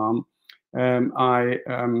 Sunni Islam,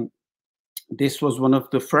 this was one of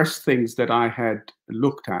the first things that I had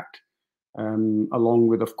looked at, along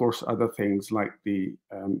with, of course, other things like the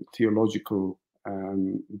theological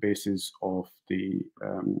basis of the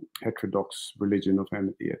heterodox religion of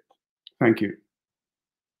Ahmadiyyat. Thank you.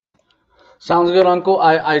 Sounds good, Uncle.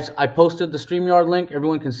 I posted the StreamYard link.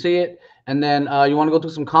 Everyone can see it. And then you want to go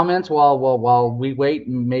through some comments while we wait.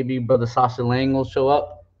 Maybe Brother Sasa Lang will show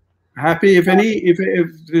up. Happy if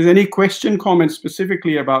there's any question, comment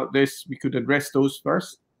specifically about this, we could address those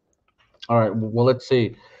first. All right. Well, let's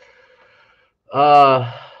see. Oh,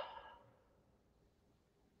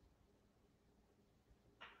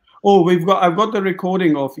 I've got the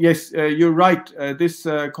recording of, yes, you're right. This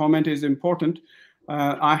comment is important.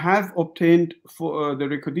 I have obtained for the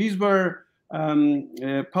record. These were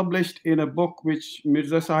published in a book which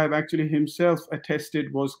Mirza Sahib actually himself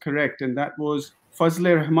attested was correct, and that was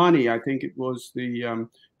Fazl-e-Rahmani. I think it was the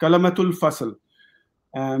Kalamatul Fasl.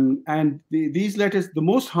 And these letters, the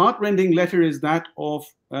most heartrending letter is that of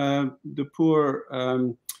the poor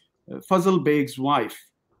Fazl Beg's wife,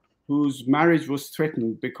 whose marriage was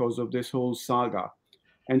threatened because of this whole saga.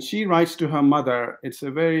 And she writes to her mother. It's a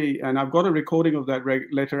and I've got a recording of that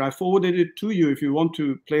letter. I forwarded it to you if you want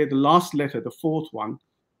to play the last letter, the fourth one.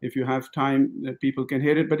 If you have time, people can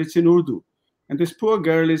hear it, but it's in Urdu. And this poor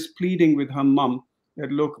girl is pleading with her mum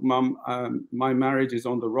that, look, mum, my marriage is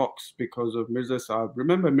on the rocks because of Mirza Sahib.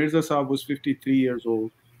 Remember, Mirza Sahib was 53 years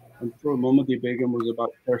old and poor Muhammadi Begum was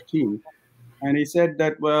about 13. And he said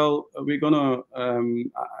that, well, we're going to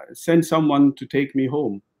send someone to take me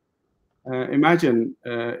home. Imagine,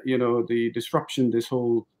 the disruption this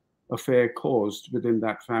whole affair caused within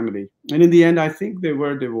that family. And in the end, I think they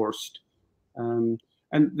were divorced. Um,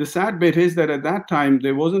 and the sad bit is that at that time,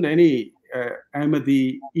 there wasn't any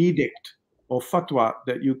Ahmadi edict or fatwa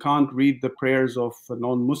that you can't read the prayers of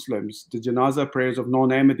non-Muslims, the janazah prayers of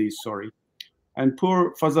non-Ahmadis, sorry. And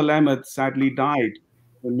poor Fazal Ahmad sadly died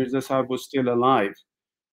when Mirza Sahib was still alive.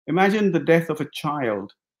 Imagine the death of a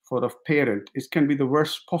child for a parent. It can be the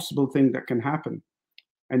worst possible thing that can happen.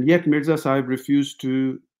 And yet Mirza Sahib refused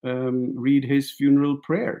to read his funeral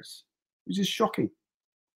prayers, which is shocking.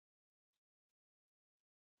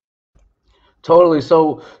 Totally.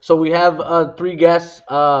 So we have three guests.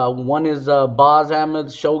 One is Boz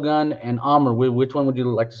Ahmed, Shogun, and Amr. Which one would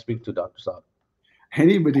you like to speak to, Dr. Saab?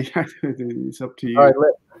 Anybody, it's up to you. All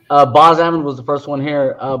right. Boz Ahmed was the first one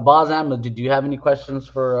here. Boz Ahmed, did you have any questions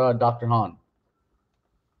for Dr. Han?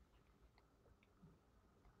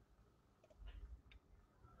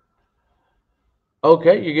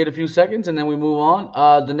 Okay, you get a few seconds, and then we move on.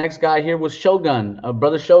 The next guy here was Shogun,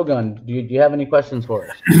 brother Shogun. Do you have any questions for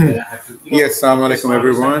us? Yes, assalamu alaikum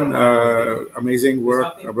everyone. Amazing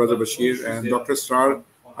work, Brother Bashir and Dr. Star.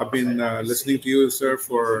 I've been listening to you, sir,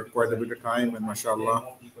 for quite a bit of time, and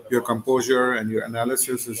mashallah, your composure and your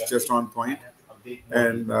analysis is just on point.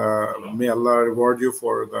 And may Allah reward you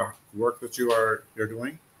for the work that you're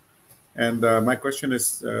doing. And my question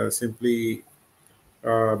is simply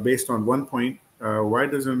based on one point. Why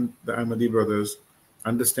doesn't the Ahmadi brothers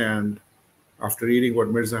understand, after reading what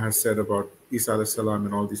Mirza has said about Isa alayhi salam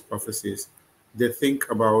and all these prophecies, they think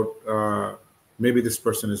about maybe this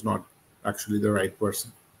person is not actually the right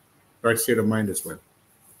person, right state of mind as well?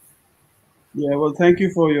 Yeah, well, thank you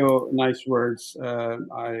for your nice words.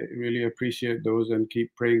 I really appreciate those, and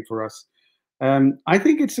keep praying for us. I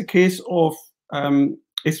think it's a case of,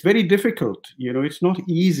 it's very difficult. It's not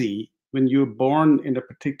easy when you're born in a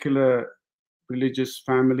particular religious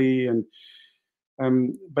family, and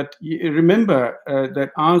but remember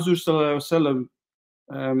that Azur Sallallahu Alaihi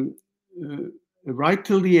Wasallam, right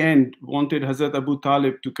till the end, wanted Hazrat Abu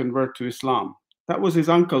Talib to convert to Islam. That was his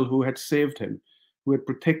uncle who had saved him, who had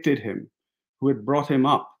protected him, who had brought him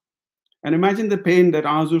up. And imagine the pain that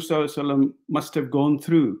Azur Sallallahu Alaihi Wasallam must have gone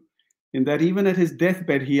through, in that even at his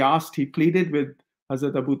deathbed, he pleaded with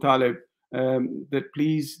Hazrat Abu Talib that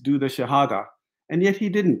please do the Shahada. And yet he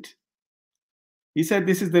didn't. He said,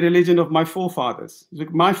 this is the religion of my forefathers.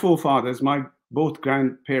 My forefathers, my both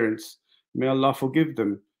grandparents, may Allah forgive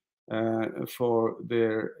them for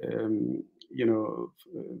their,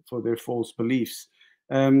 for their false beliefs.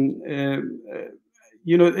 It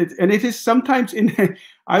is sometimes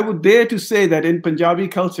I would dare to say that in Punjabi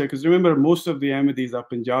culture, because remember, most of the Ahmadis are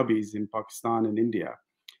Punjabis in Pakistan and India,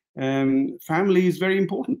 family is very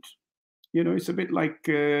important. It's a bit like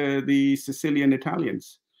the Sicilian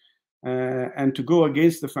Italians. And to go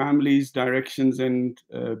against the family's directions and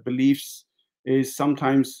beliefs is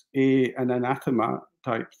sometimes an anathema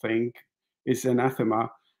type thing. It's anathema.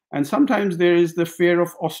 And sometimes there is the fear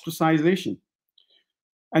of ostracization.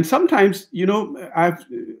 And sometimes,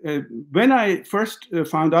 when I first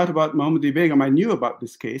found out about Muhammadi Begum, I knew about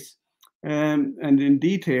this case. And in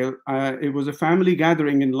detail, it was a family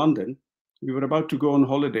gathering in London. We were about to go on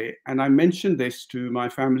holiday. And I mentioned this to my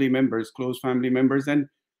family members, close family members, and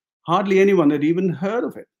hardly anyone had even heard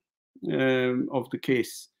of it, of the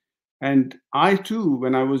case. And I too,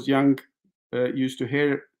 when I was young, used to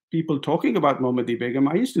hear people talking about Muhammadi Begum.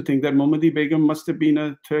 I used to think that Muhammadi Begum must have been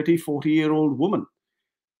a 30, 40-year-old woman.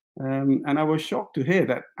 And I was shocked to hear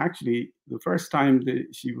that actually the first time that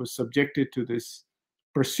she was subjected to this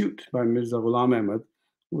pursuit by Mirza Ghulam Ahmad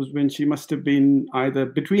was when she must have been either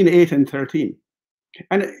between 8 and 13.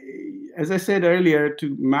 And as I said earlier,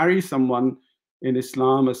 to marry someone in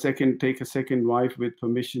Islam, take a second wife with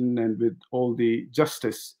permission and with all the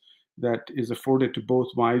justice that is afforded to both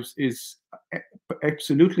wives is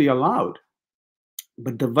absolutely allowed.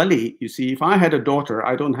 But the wali, you see, if I had a daughter,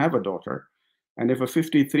 I don't have a daughter. And if a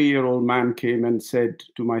 53-year-old man came and said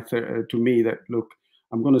to me that, look,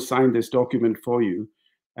 I'm going to sign this document for you,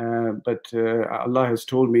 but Allah has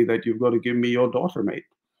told me that you've got to give me your daughter, mate.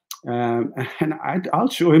 And I'll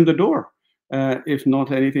show him the door. If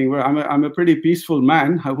not anything, I'm a pretty peaceful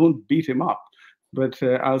man. I won't beat him up, but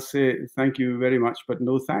I'll say thank you very much, but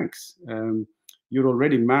no thanks. You're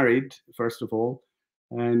already married, first of all.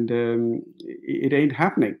 and it ain't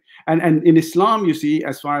happening. And in Islam, you see,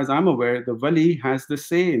 as far as I'm aware, the wali has the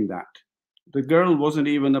say in that. The girl wasn't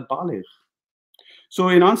even a baligh. So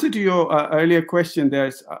in answer to your earlier question,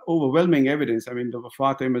 there's overwhelming evidence. I mean, the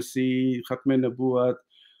Wafat Masih, Khatm Nabuwat,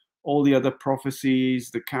 all the other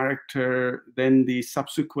prophecies, the character, then the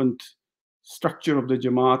subsequent structure of the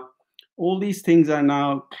Jamaat, all these things are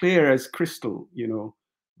now clear as crystal, you know.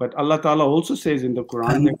 But Allah Ta'ala also says in the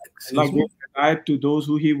Quran that Allah gives hidayat to those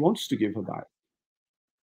who He wants to give hidayat.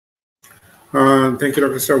 Thank you,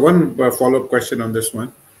 Dr. Star. One follow-up question on this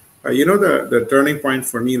one. You know, the turning point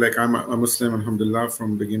for me, like I'm a Muslim, alhamdulillah,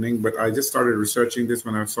 from the beginning, but I just started researching this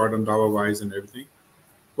when I saw it on Dawah-wise and everything,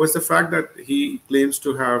 was the fact that he claims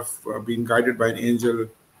to have been guided by an angel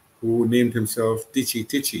who named himself Tichi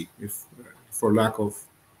Tichi, if for lack of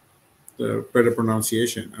the better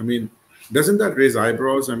pronunciation. I mean, doesn't that raise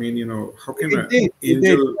eyebrows? I mean, you know, how can an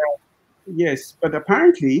angel... Yes, but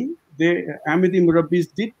apparently the Ahmadi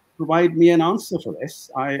Murabbis did provide me an answer for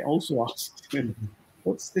this. I also asked him,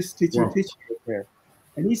 what's this Tichi Tichi affair?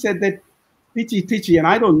 And he said that Tichi Tichi, and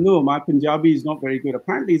I don't know, my Punjabi is not very good.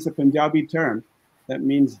 Apparently it's a Punjabi term that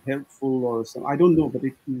means helpful or something. I don't know, but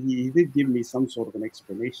he did give me some sort of an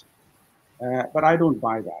explanation. But I don't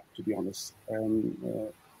buy that, to be honest.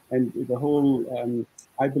 And the whole,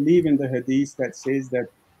 I believe in the hadith that says that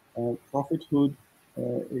prophethood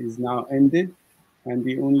is now ended, and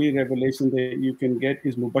the only revelation that you can get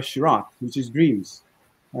is mubashirat, which is dreams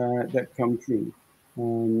that come true.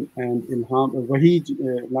 And ilham,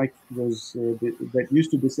 waheed, like was that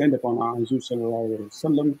used to descend upon Hazur Sallallahu Alaihi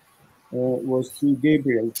Wasallam, was through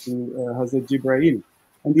Gabriel, through Hazrat Jibreel.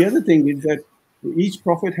 And the other thing is that each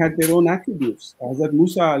prophet had their own attributes. Hazrat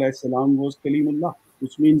Musa alayhi salam was Kalimullah,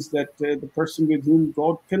 which means that the person with whom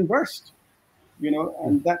God conversed, you know,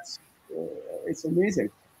 and that's, it's amazing.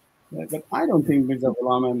 But I don't think Mirza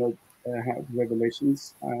Ghulam Ahmad had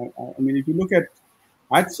revelations. I mean, if you look at,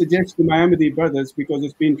 I'd suggest to my Ahmadi brothers, because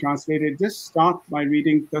it's been translated, just start by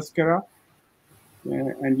reading Tazkara,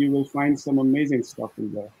 and you will find some amazing stuff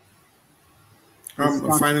in there.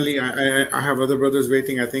 Finally, I have other brothers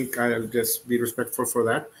waiting. I think I'll just be respectful for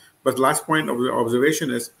that. But last point of the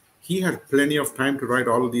observation is he had plenty of time to write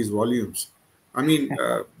all of these volumes. I mean,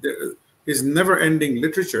 his never-ending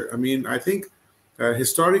literature. I mean, I think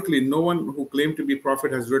historically, no one who claimed to be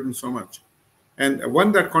prophet has written so much, and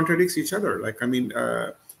one that contradicts each other. Like, I mean,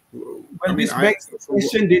 this begs the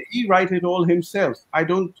question: did he write it all himself?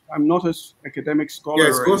 I'm not an academic scholar. Yeah,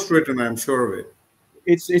 it's ghostwritten. I'm sure of it.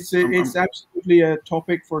 It's absolutely a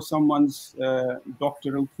topic for someone's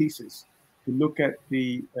doctoral thesis, to look at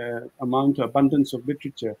the abundance of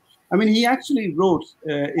literature. I mean, he actually wrote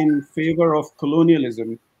in favor of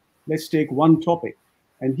colonialism. Let's take one topic.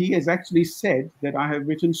 And he has actually said that I have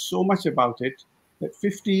written so much about it that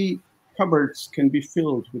 50 cupboards can be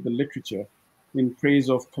filled with the literature in praise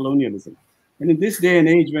of colonialism. And in this day and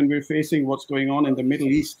age, when we're facing what's going on in the Middle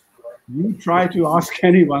East, you try to ask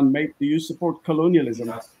anyone, mate, do you support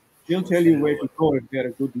colonialism? They'll tell you where to go if they're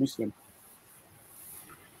a good Muslim.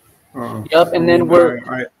 Yep, and then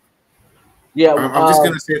I'm just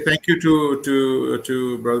going to say thank you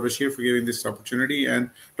to Brother Bashir for giving this opportunity. And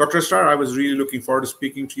Dr. Star, I was really looking forward to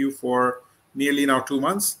speaking to you for nearly now 2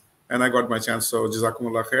 months, and I got my chance. So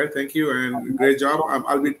Jazakumullah khair. Thank you and great job.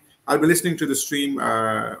 I'll be listening to the stream.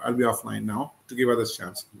 I'll be offline now to give others a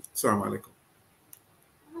chance. Assalamu alaikum.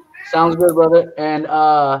 Sounds good, brother. And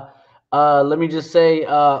let me just say,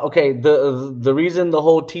 okay, the reason the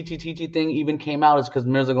whole TT thing even came out is because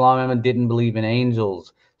Mirza Ghulam Ahmad didn't believe in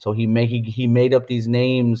angels. So he made up these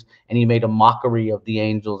names, and he made a mockery of the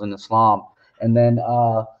angels in Islam. And then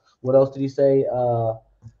what else did he say?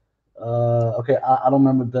 Okay, I don't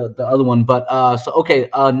remember the other one, but so okay.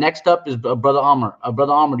 Next up is Brother Amr.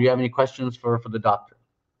 Brother Amr, do you have any questions for the doctor?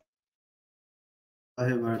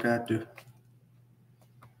 Assalamualaikum,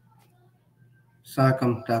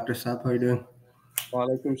 Dr. Saab, how are you doing?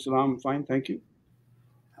 Walaikum salam. Fine, thank you.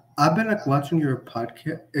 I've been watching your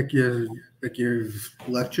podcast, your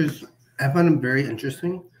lectures. I find them very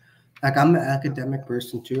interesting. Like, I'm an academic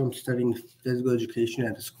person too. I'm studying physical education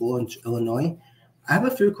at a school in Illinois. I have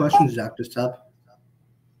a few questions, Dr. Saab.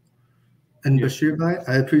 And Bashir Bhai,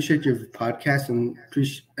 I appreciate your podcast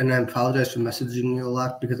and I apologize for messaging you a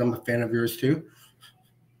lot because I'm a fan of yours too.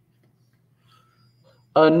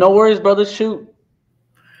 No worries, brother. Shoot.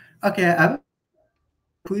 Okay,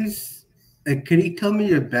 please, could you tell me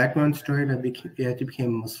your background story that you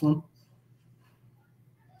became Muslim?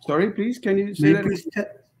 Sorry, please, can you say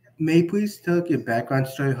that? May you please tell your background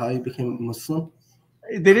story, how you became Muslim?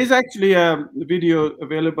 There is actually a video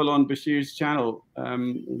available on Bashir's channel,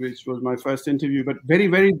 which was my first interview. But very,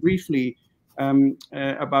 very briefly,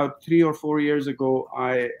 about 3 or 4 years ago,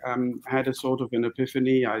 I had a sort of an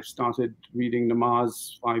epiphany. I started reading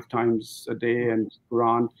namaz 5 times a day and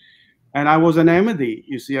Quran. And I was an Ahmadi.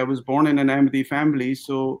 You see, I was born in an Ahmadi family.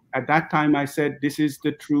 So at that time, I said, this is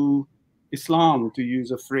the true Islam, to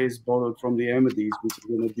use a phrase borrowed from the Ahmadis, which is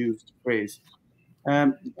an abused phrase.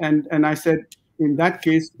 And I said, in that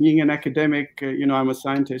case, being an academic, I'm a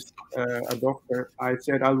scientist, a doctor. I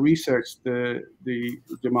said I'll research the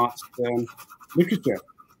Jamaat's literature,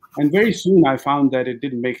 and very soon I found that it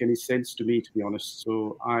didn't make any sense to me, to be honest.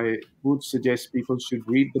 So I would suggest people should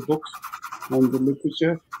read the books and the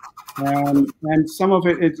literature, and some of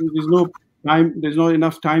it, there's no time, there's not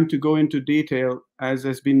enough time to go into detail, as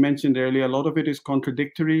has been mentioned earlier. A lot of it is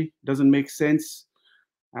contradictory, doesn't make sense.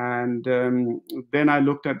 And then I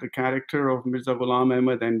looked at the character of Mirza Ghulam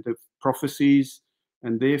Ahmad and the prophecies,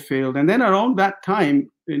 and they failed. And then around that time,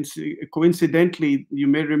 coincidentally, you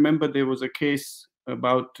may remember there was a case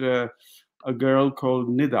about a girl called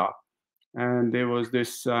Nida. And there was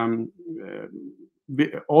this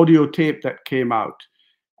audio tape that came out.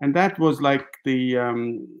 And that was like the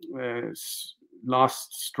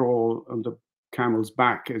last straw on the camel's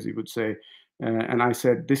back, as you would say. And I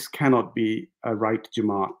said, this cannot be a right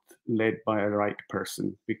Jamaat led by a right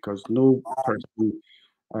person, because no person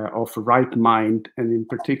of right mind, and in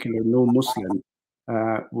particular no Muslim,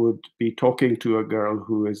 would be talking to a girl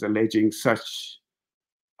who is alleging such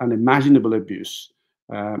unimaginable abuse,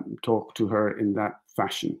 talk to her in that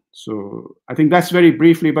fashion. So I think that's very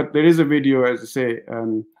briefly, but there is a video, as I say,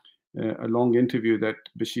 a long interview that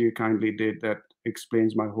Bashir kindly did that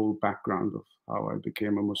explains my whole background of how I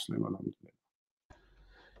became a Muslim.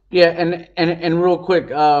 Yeah, and real quick,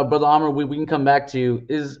 Brother Amr, we can come back to you.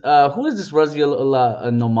 Who is this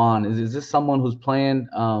Raziel Noman? Is this someone who's playing?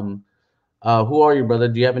 Who are you, brother?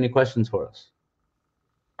 Do you have any questions for us?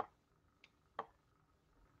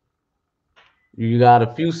 You got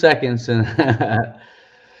a few seconds, and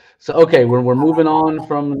so okay, we're moving on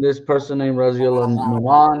from this person named Raziel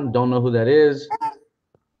Noman. Don't know who that is.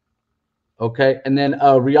 Okay, and then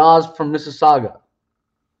Riaz from Mississauga.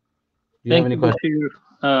 Do you have any questions?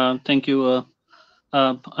 Thank you.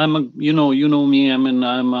 I'm a, you know me. I mean,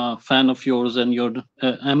 I'm a fan of yours and your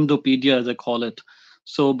Amdopedia, as I call it.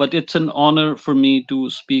 So, but it's an honor for me to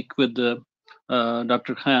speak with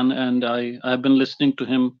Dr. Khan, and I've been listening to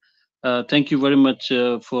him. Thank you very much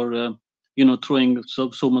for throwing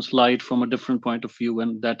so much light from a different point of view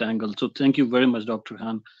and that angle. So, thank you very much, Dr.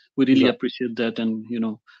 Khan. We really appreciate that, and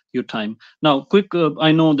your time. Now, quick.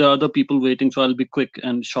 I know there are other people waiting, so I'll be quick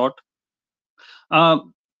and short. I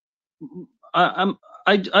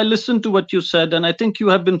listened to what you said, and I think you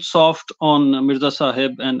have been soft on Mirza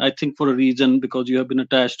Sahib, and I think for a reason, because you have been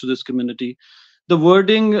attached to this community. The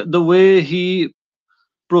wording, the way he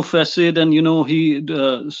professed and he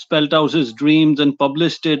spelled out his dreams and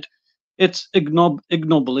published it, it's ignoble.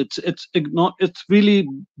 It's really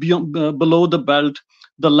beyond, below the belt.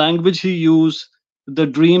 The language he used, the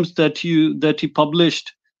dreams that he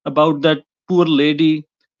published about that poor lady,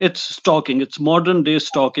 it's stalking. It's modern day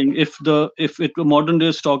stalking. If modern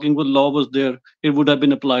day stalking with law was there, it would have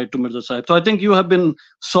been applied to Mirza Sahib. So I think you have been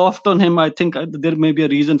soft on him. I think there may be a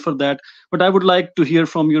reason for that, but I would like to hear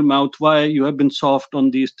from your mouth why you have been soft on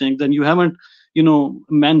these things, and you haven't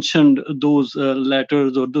mentioned those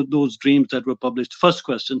letters or those dreams that were published. First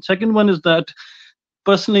question. Second one is that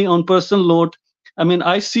personally, on personal note, I mean,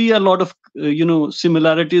 I see a lot of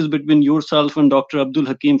similarities between yourself and Dr. Abdul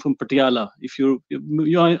Hakim from Patiala. If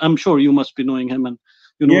I'm sure you must be knowing him, and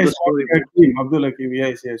yes, the story. Abdul Hakim.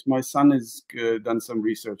 Yes. My son has done some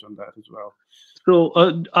research on that as well.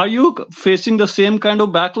 So, are you facing the same kind of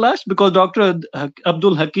backlash? Because Dr.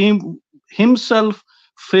 Abdul Hakim himself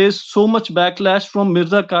faced so much backlash from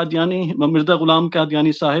Mirza Ghulam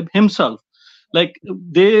Qadiani Sahib himself. Like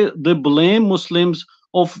they blame Muslims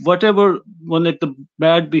of whatever, like the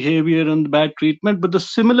bad behavior and the bad treatment, but the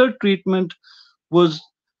similar treatment was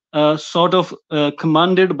sort of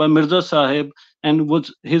commanded by Mirza Sahib, and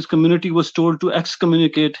his community was told to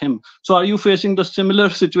excommunicate him. So are you facing the similar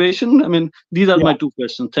situation? I mean, these are my two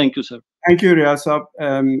questions. Thank you, sir. Thank you, Riyasab,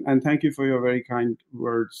 and thank you for your very kind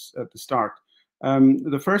words at the start.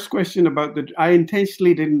 The first question about I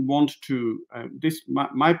intentionally didn't want to,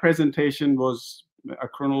 my presentation was a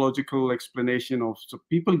chronological explanation of, so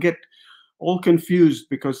people get all confused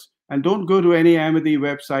because, and don't go to any Ahmadi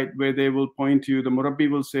website where they will point to you, the Murabbi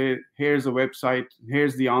will say, here's a website,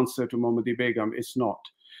 here's the answer to Muhammadi Begum. It's not.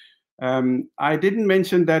 I didn't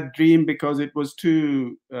mention that dream because it was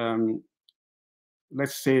too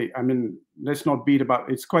let's say, I mean, let's not beat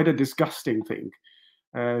about, it's quite a disgusting thing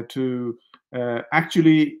to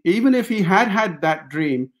actually, even if he had had that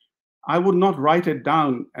dream, I would not write it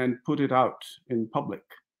down and put it out in public.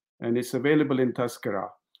 And it's available in Tazkira.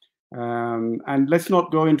 And let's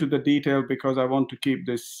not go into the detail because I want to keep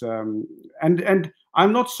this. And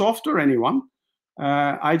I'm not soft or anyone.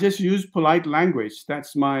 I just use polite language.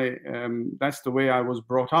 That's my. That's the way I was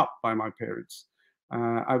brought up by my parents.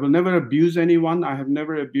 I will never abuse anyone. I have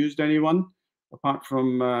never abused anyone, apart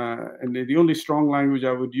from. And the only strong language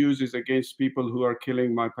I would use is against people who are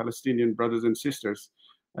killing my Palestinian brothers and sisters.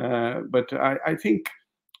 But I think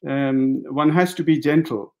one has to be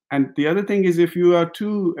gentle. And the other thing is, if you are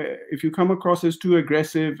too, if you come across as too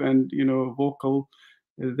aggressive and vocal,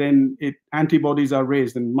 then antibodies are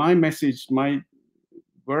raised. And my message, my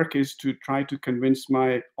work is to try to convince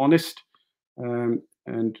my honest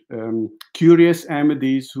and curious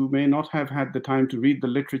Ahmadis who may not have had the time to read the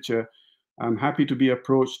literature. I'm happy to be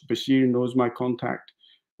approached. Bashir knows my contact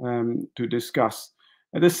to discuss.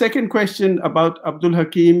 And the second question about Abdul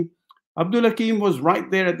Hakim. Abdul Hakim was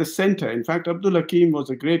right there at the center. In fact, Abdul Hakim was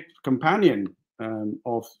a great companion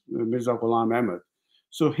of Mirza Ghulam Ahmad.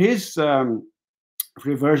 So his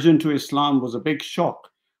reversion to Islam was a big shock.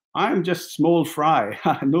 I'm just small fry.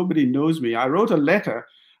 Nobody knows me. I wrote a letter,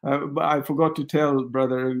 but I forgot to tell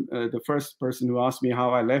brother, the first person who asked me how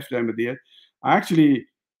I left Ahmadiyya. I actually,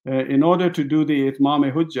 in order to do the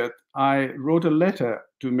Itmam-e-Hujjat, I wrote a letter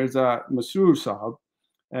to Mirza Masroor Sahab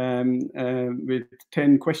with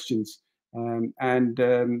 10 questions. And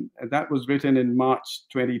that was written in March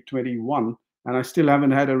 2021, and I still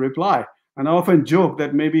haven't had a reply. And I often joke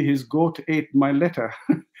that maybe his goat ate my letter.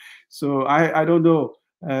 So I don't know.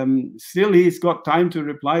 Still, he's got time to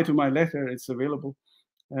reply to my letter. It's available.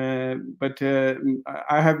 But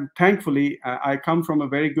I have, thankfully, I come from a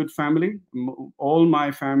very good family. All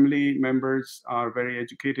my family members are very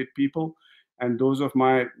educated people. And those of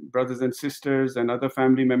my brothers and sisters and other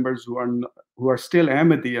family members who are still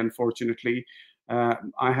Ahmadi, unfortunately,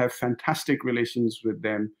 I have fantastic relations with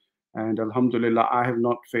them. And alhamdulillah, I have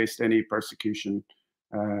not faced any persecution.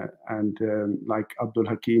 Like Abdul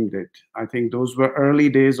Hakim did. I think those were early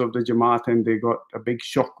days of the Jamaat, and they got a big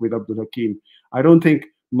shock with Abdul Hakim. I don't think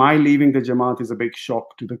my leaving the Jamaat is a big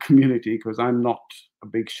shock to the community, because I'm not a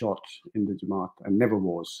big shot in the Jamaat and never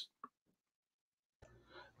was.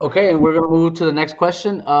 Okay, and we're gonna move to the next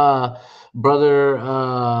question. Brother,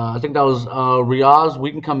 I think that was Riaz.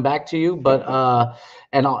 We can come back to you, but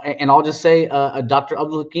and I'll just say, Dr.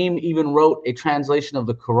 Abdul Hakim even wrote a translation of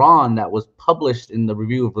the Quran that was published in the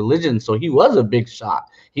Review of Religion. So he was a big shot.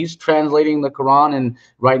 He's translating the Quran and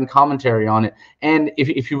writing commentary on it. And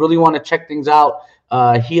if you really want to check things out,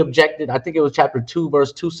 he objected. I think it was chapter 2,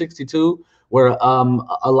 verse 262, where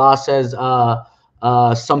Allah says,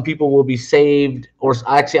 some people will be saved, or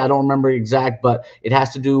actually I don't remember exact, but it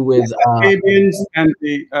has to do with Sabians and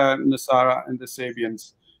the Nasara and the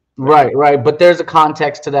Sabians. Right. But there's a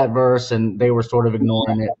context to that verse, and they were sort of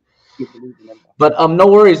ignoring it. But no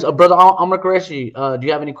worries, brother Amr Qureshi. Do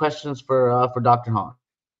you have any questions for Dr. Khan?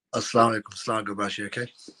 Assalamu alaikum, Bashir. Okay.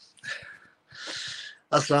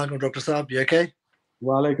 Assalamu alaikum, Dr. Saab. You okay?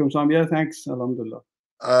 Wa alaikum salam. Yeah, thanks. Alhamdulillah.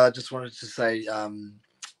 Just wanted to say,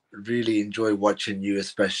 really enjoy watching you,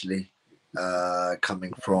 especially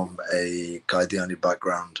coming from a Qadiani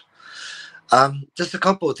background. Just a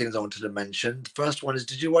couple of things I wanted to mention. The first one is,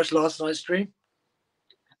 did you watch last night's stream?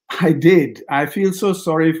 I did. I feel so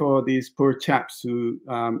sorry for these poor chaps who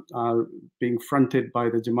are being fronted by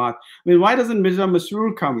the Jamaat. I mean, why doesn't Mirza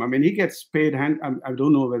Masroor come? I mean, he gets paid I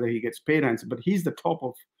don't know whether he gets paid handsome, but he's the top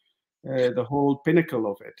of the whole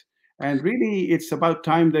pinnacle of it. And really, it's about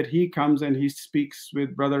time that he comes and he speaks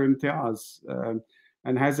with Brother Imtiaz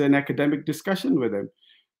and has an academic discussion with him.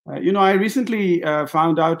 I recently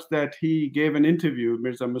found out that he gave an interview,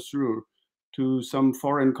 Mirza Masroor, to some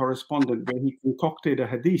foreign correspondent where he concocted a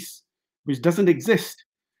hadith which doesn't exist.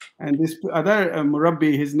 And this other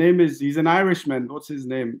Murabbi, he's an Irishman. What's his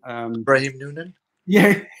name? Ibrahim Noonan?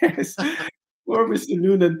 Yes. Or Mr.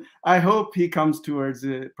 Noonan. I hope he comes towards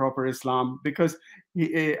proper Islam, because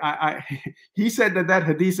he said that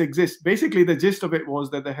hadith exists. Basically, the gist of it was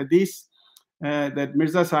that the hadith that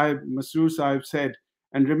Mirza Sahib, Masroor Sahib said,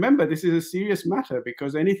 and remember, this is a serious matter,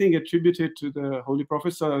 because anything attributed to the Holy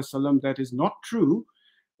Prophet ﷺ that is not true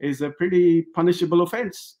is a pretty punishable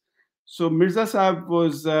offense. So Mirza Sahib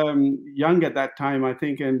was young at that time, I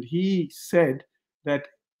think, and he said that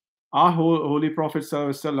our Holy Prophet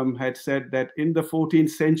ﷺ had said that in the 14th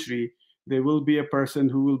century, there will be a person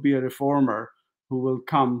who will be a reformer, who will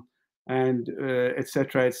come, and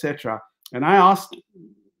etc., etc. And I asked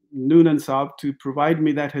Noonan Saab to provide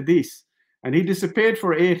me that hadith. And he disappeared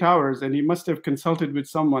for 8 hours, and he must have consulted with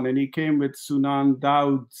someone, and he came with Sunan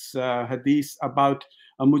Daud's hadith about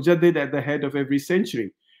a mujaddid at the head of every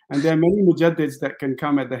century. And there are many mujaddids that can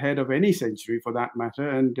come at the head of any century, for that matter,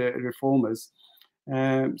 and reformers.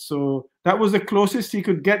 So that was the closest he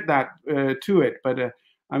could get that to it. But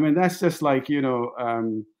I mean, that's just like,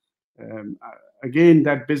 again,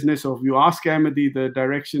 that business of you ask Ahmadi the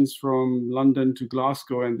directions from London to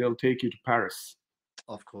Glasgow, and they'll take you to Paris.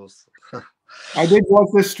 Of course. I did watch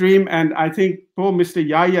the stream, and I think poor Mr.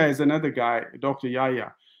 Yahya is another guy, Dr.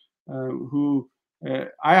 Yahya, who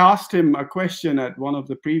I asked him a question at one of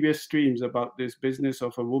the previous streams about this business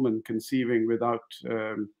of a woman conceiving without,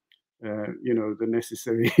 the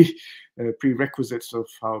necessary prerequisites of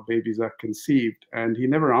how babies are conceived, and he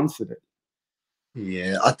never answered it.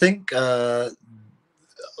 Yeah, I think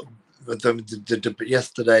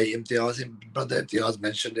yesterday, Brother Imtiaz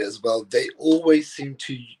mentioned it as well. They always seem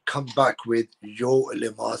to come back with your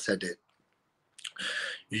ulama said it.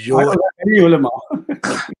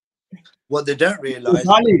 What they don't realize.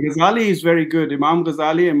 Ghazali is very good. Imam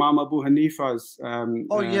Ghazali, Imam Abu Hanifa's.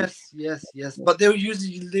 Yes. But they were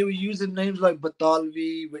using names like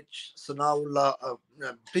Batalvi, which Sanaullah,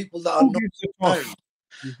 people that are not known.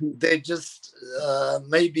 They just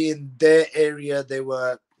maybe in their area they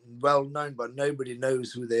were well known, but nobody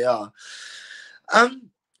knows who they are.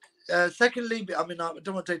 Secondly, I mean, I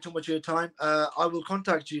don't want to take too much of your time. I will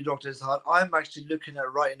contact you, Dr. Izhar. I'm actually looking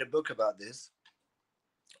at writing a book about this.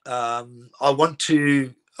 I want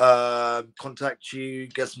to contact you,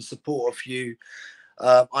 get some support of you.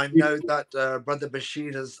 I know that Brother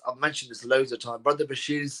Bashir I've mentioned this loads of times. Brother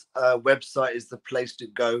Bashir's website is the place to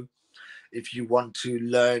go if you want to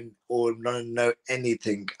learn or not know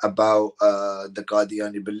anything about the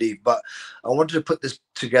Qadiani belief. But I wanted to put this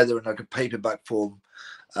together in like a paperback form.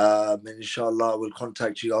 And inshallah, I will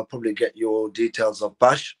contact you. I'll probably get your details of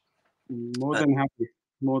Bash. More than happy.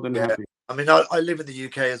 Happy. I mean, I live in the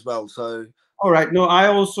UK as well, so. All right. No, I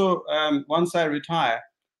also, once I retire,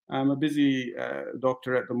 I'm a busy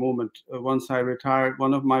doctor at the moment. Once I retire,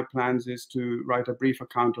 one of my plans is to write a brief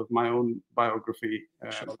account of my own biography,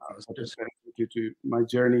 to my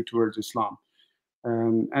journey towards Islam.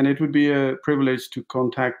 And it would be a privilege to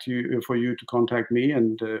contact you, for you to contact me,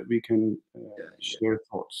 and we can share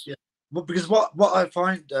thoughts. Yeah. Well, because what I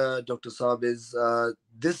find, Dr. Saab, is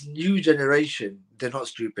this new generation, they're not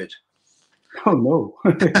stupid. Oh, no.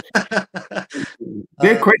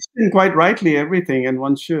 They question quite rightly everything, and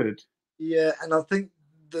one should. Yeah, and I think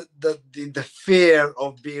the fear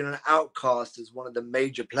of being an outcast is one of the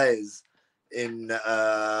major players in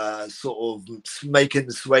sort of making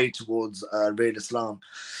the sway towards real Islam.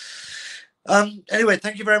 Anyway,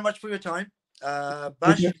 thank you very much for your time,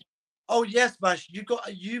 Bash. Oh yes, Bash, you've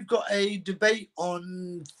got a debate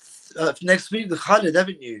on next week with Khalid,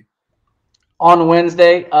 haven't you? On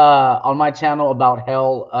Wednesday, on my channel about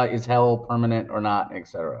hell, is hell permanent or not,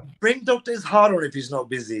 etc. Bring Dr. Izhar on if he's not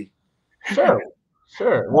busy. Sure.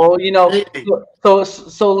 Well,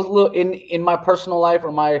 so look, in my personal life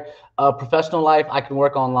or my professional life, I can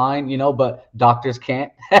work online, but doctors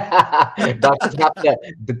can't. Doctors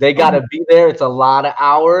they gotta be there. It's a lot of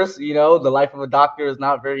hours. The life of a doctor is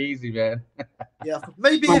not very easy, man. Yeah,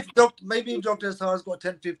 maybe if Dr. Izhar's got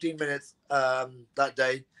 10-15 minutes that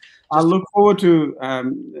day. I'll look forward to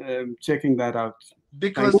checking that out.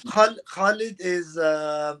 Because Khalid is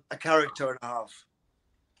a character and a half.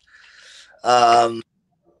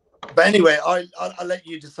 But anyway, I'll let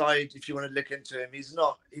you decide if you want to look into him. He's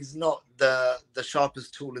not the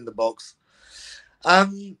sharpest tool in the box.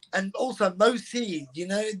 And also Mo C,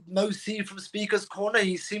 Mo C from Speaker's Corner,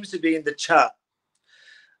 he seems to be in the chat.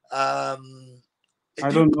 I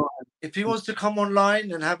don't know. If he wants to come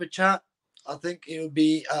online and have a chat, I think it would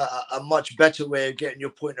be a much better way of getting your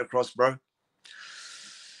point across, bro.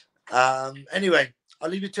 Anyway, I'll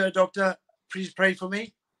leave it to a doctor. Please pray for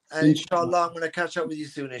me. And inshallah, I'm going to catch up with you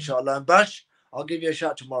soon, inshallah. And Bash, I'll give you a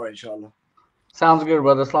shout tomorrow, inshallah. Sounds good,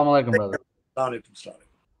 brother. Assalamu alaikum, brother. Assalamu.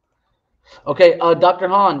 Okay, Dr.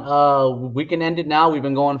 Han, we can end it now. We've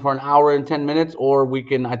been going for an hour and 10 minutes, or we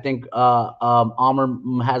can, I think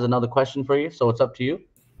Amr has another question for you, so it's up to you.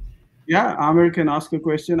 Yeah, Amir can ask a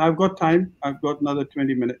question. I've got time. I've got another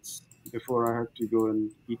 20 minutes before I have to go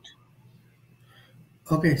and eat.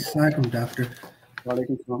 Okay, Assalamualaikum, Doctor.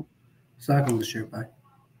 Walaikum salam. Assalamualaikum, Bashir Bhai.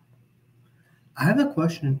 I have a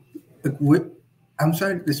question. I'm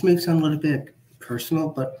sorry, this may sound a little bit personal,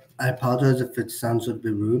 but I apologize if it sounds a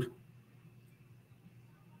bit rude.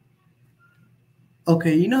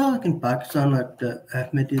 Okay, you know how like in Pakistan, like the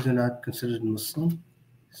Ahmadis are not considered Muslim?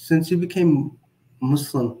 Since you became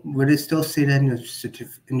Muslim, would it still say that in your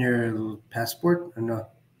in your passport or no?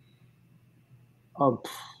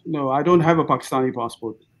 No, I don't have a Pakistani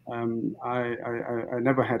passport. I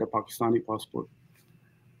never had a Pakistani passport.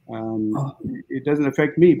 It doesn't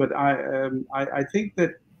affect me, but I think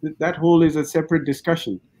that that whole is a separate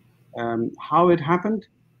discussion. How it happened,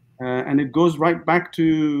 and it goes right back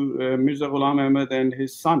to Mirza Ghulam Ahmad and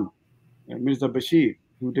his son, Mirza Bashir,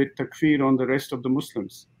 who did takfir on the rest of the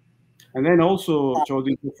Muslims. And then also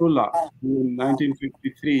Chaudhry Zafrullah, who in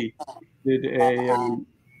 1953 did a,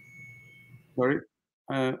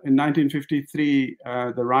 in 1953,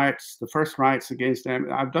 the riots, the first riots against them.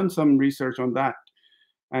 I've done some research on that,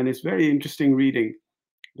 and it's very interesting reading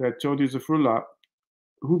that Chaudhry Zafrullah,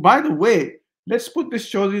 who, by the way, let's put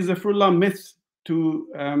this Chaudhry Zafrullah myth to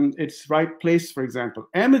its right place, for example.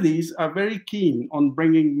 Ahmadis are very keen on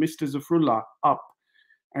bringing Mr. Zafrullah up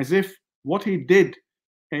as if what he did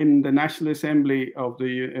in the National Assembly of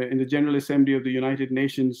the, in the General Assembly of the United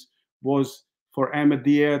Nations was for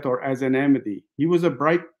Ahmadiyyat or as an Ahmadi. He was a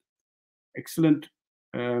bright, excellent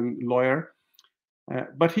lawyer,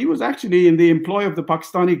 but he was actually in the employ of the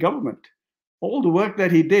Pakistani government. All the work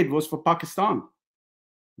that he did was for Pakistan.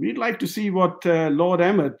 We'd like to see what Lord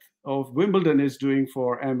Ahmed of Wimbledon is doing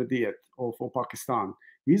for Ahmadiyyat or for Pakistan.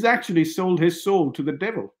 He's actually sold his soul to the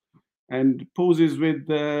devil and poses with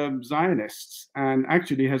Zionists and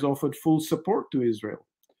actually has offered full support to Israel.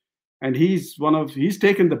 And he's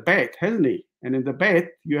taken the bet, hasn't he? And in the bet,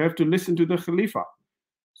 you have to listen to the Khalifa.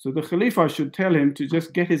 So the Khalifa should tell him to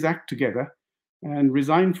just get his act together and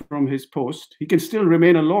resign from his post. He can still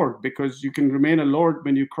remain a lord, because you can remain a lord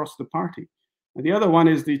when you cross the party. And the other one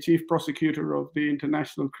is the chief prosecutor of the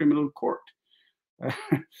International Criminal Court.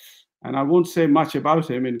 And I won't say much about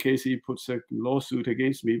him in case he puts a lawsuit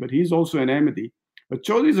against me, but he's also an Ahmadi. But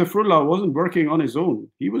Chaudhry Zafrullah wasn't working on his own.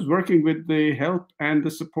 He was working with the help and the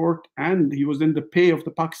support, and he was in the pay of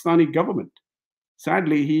the Pakistani government.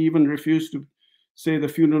 Sadly, he even refused to say the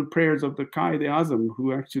funeral prayers of the Qaid-e-Azam,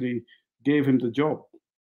 who actually gave him the job.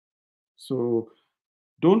 So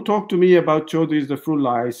don't talk to me about Chaudhry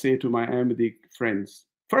Zafrullah, I say to my Ahmadi friends.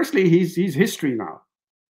 Firstly, he's history now.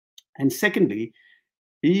 And secondly,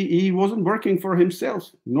 he wasn't working for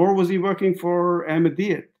himself, nor was he working for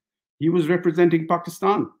Ahmadiyyat. He was representing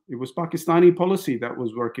Pakistan. It was Pakistani policy that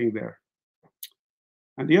was working there.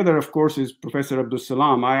 And the other, of course, is Professor Abdul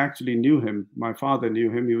Salam. I actually knew him. My father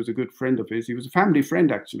knew him. He was a good friend of his. He was a family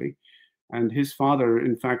friend, actually. And his father,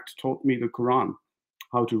 in fact, taught me the Quran,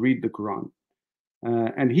 how to read the Quran.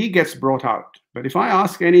 And he gets brought out. But if I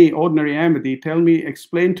ask any ordinary Ahmadi,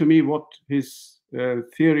 explain to me what his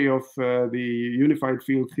theory of the unified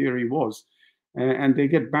field theory was, and they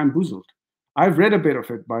get bamboozled. I've read a bit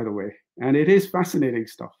of it, by the way, and it is fascinating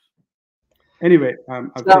stuff. Anyway,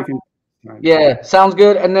 I've taken time. Yeah, sounds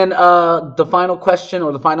good. And then the final question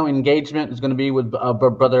or the final engagement is going to be with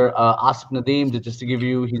brother Asif Nadeem, just to give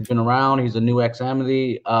you, he's been around, he's a new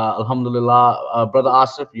ex-Ahmadi. Alhamdulillah, brother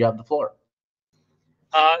Asif, you have the floor.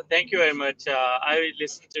 Thank you very much. I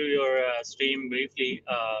listened to your stream briefly,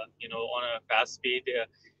 on a fast speed.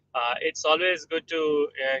 It's always good to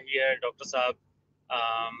hear Dr. Saab.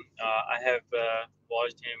 I have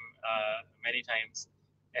watched him many times,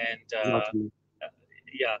 and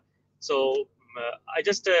yeah. So I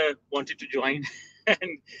just wanted to join,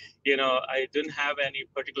 and I didn't have any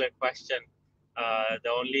particular question. The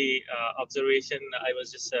only observation I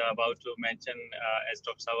was just about to mention, as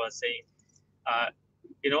Dr. Saab was saying.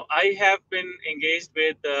 I have been engaged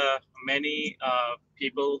with many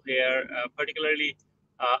people here, particularly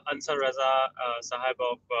Ansar Raza Sahib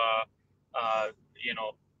of,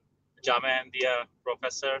 Jama Ahmadiyya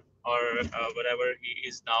professor, or whatever he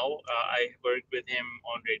is now. I worked with him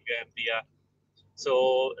on Radio Ahmadiyya.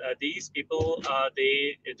 So these people,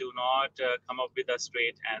 they do not come up with a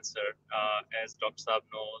straight answer. As Dr. Saab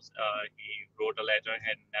knows, he wrote a letter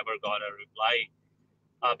and never got a reply.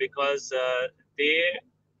 Because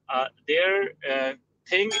their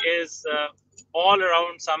thing is all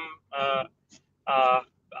around some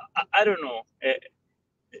I don't know,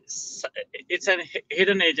 it's a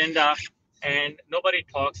hidden agenda, and nobody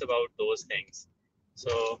talks about those things.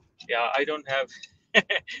 So yeah, I don't have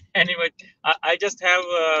anyway. I just have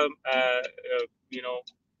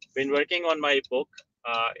been working on my book.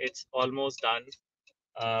 It's almost done.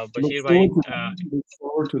 Bashir bhai, look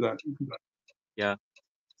forward to that. Yeah.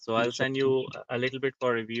 So I'll send you a little bit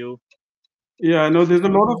for review. Yeah, no, there's a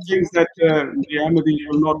lot of things that the Ahmadis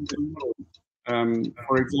will not disclose.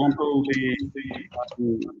 For example, the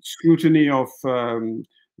scrutiny of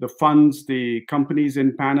the funds, the companies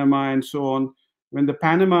in Panama, and so on. When the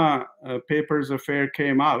Panama Papers affair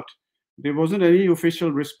came out, there wasn't any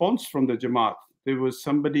official response from the Jamaat. There was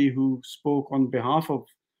somebody who spoke on behalf of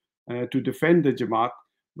to defend the Jamaat,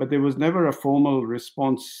 but there was never a formal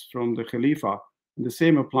response from the Khalifa. And the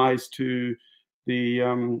same applies to the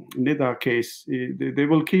Nida case. They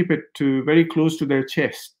will keep it to very close to their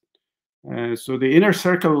chest. So the inner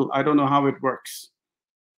circle, I don't know how it works.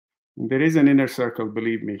 There is an inner circle,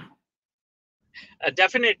 believe me.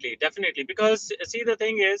 Definitely, because see, the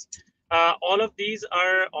thing is, all of these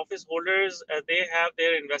are office holders. They have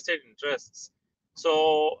their invested interests.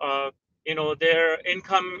 So their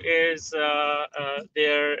income is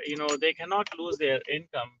they cannot lose their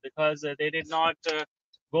income because they did not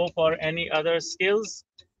go for any other skills,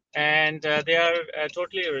 and they are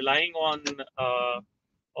totally relying on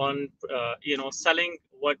selling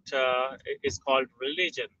what is called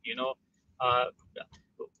religion.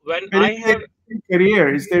 When And I it's their have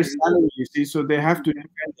career, it's their salary, you see, so they have to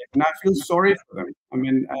defend it. And I feel sorry for them. I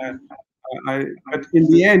mean, but in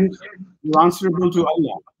the end, you're answerable to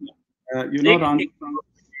Allah. You're not answerable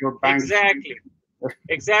to your bank.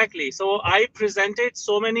 Exactly. So I presented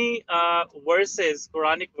so many verses,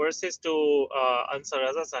 Quranic verses, to Ansar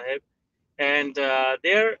Raza Sahib, and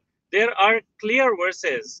there are clear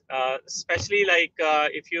verses, especially like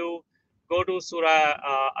if you go to Surah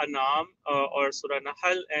Anam or Surah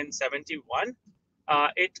Nahl and 71,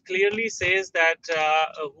 it clearly says that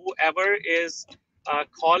whoever is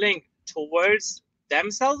calling towards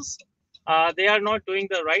themselves, they are not doing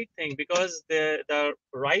the right thing, because the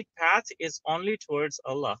right path is only towards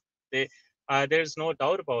Allah. There's no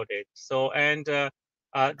doubt about it. So, and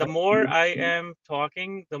the more I am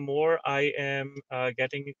talking, the more I am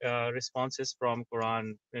getting responses from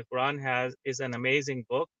Quran. The Quran is an amazing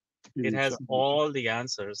book. It has all the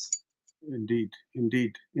answers. Indeed,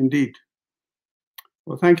 indeed, indeed.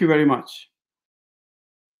 Well, thank you very much.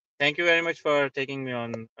 Thank you very much for taking me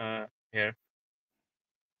on here.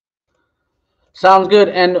 Sounds good.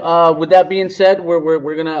 And with that being said,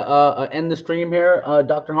 we're gonna end the stream here.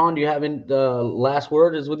 Dr. Khan, do you have the last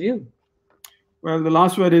word? Is with you. Well, the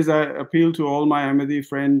last word is I appeal to all my Ahmadi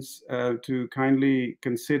friends to kindly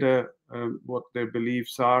consider what their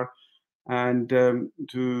beliefs are, and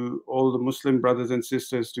to all the Muslim brothers and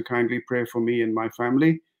sisters to kindly pray for me and my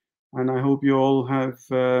family. And I hope you all have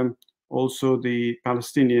also the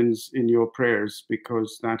Palestinians in your prayers,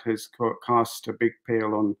 because that has cast a big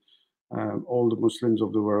pale on all the Muslims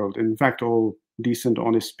of the world. In fact, all decent,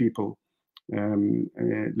 honest people.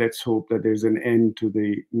 Let's hope that there's an end to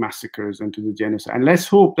the massacres and to the genocide. And let's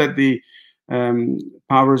hope that the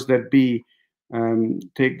powers that be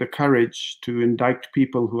take the courage to indict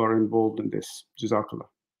people who are involved in this. Jazakallah.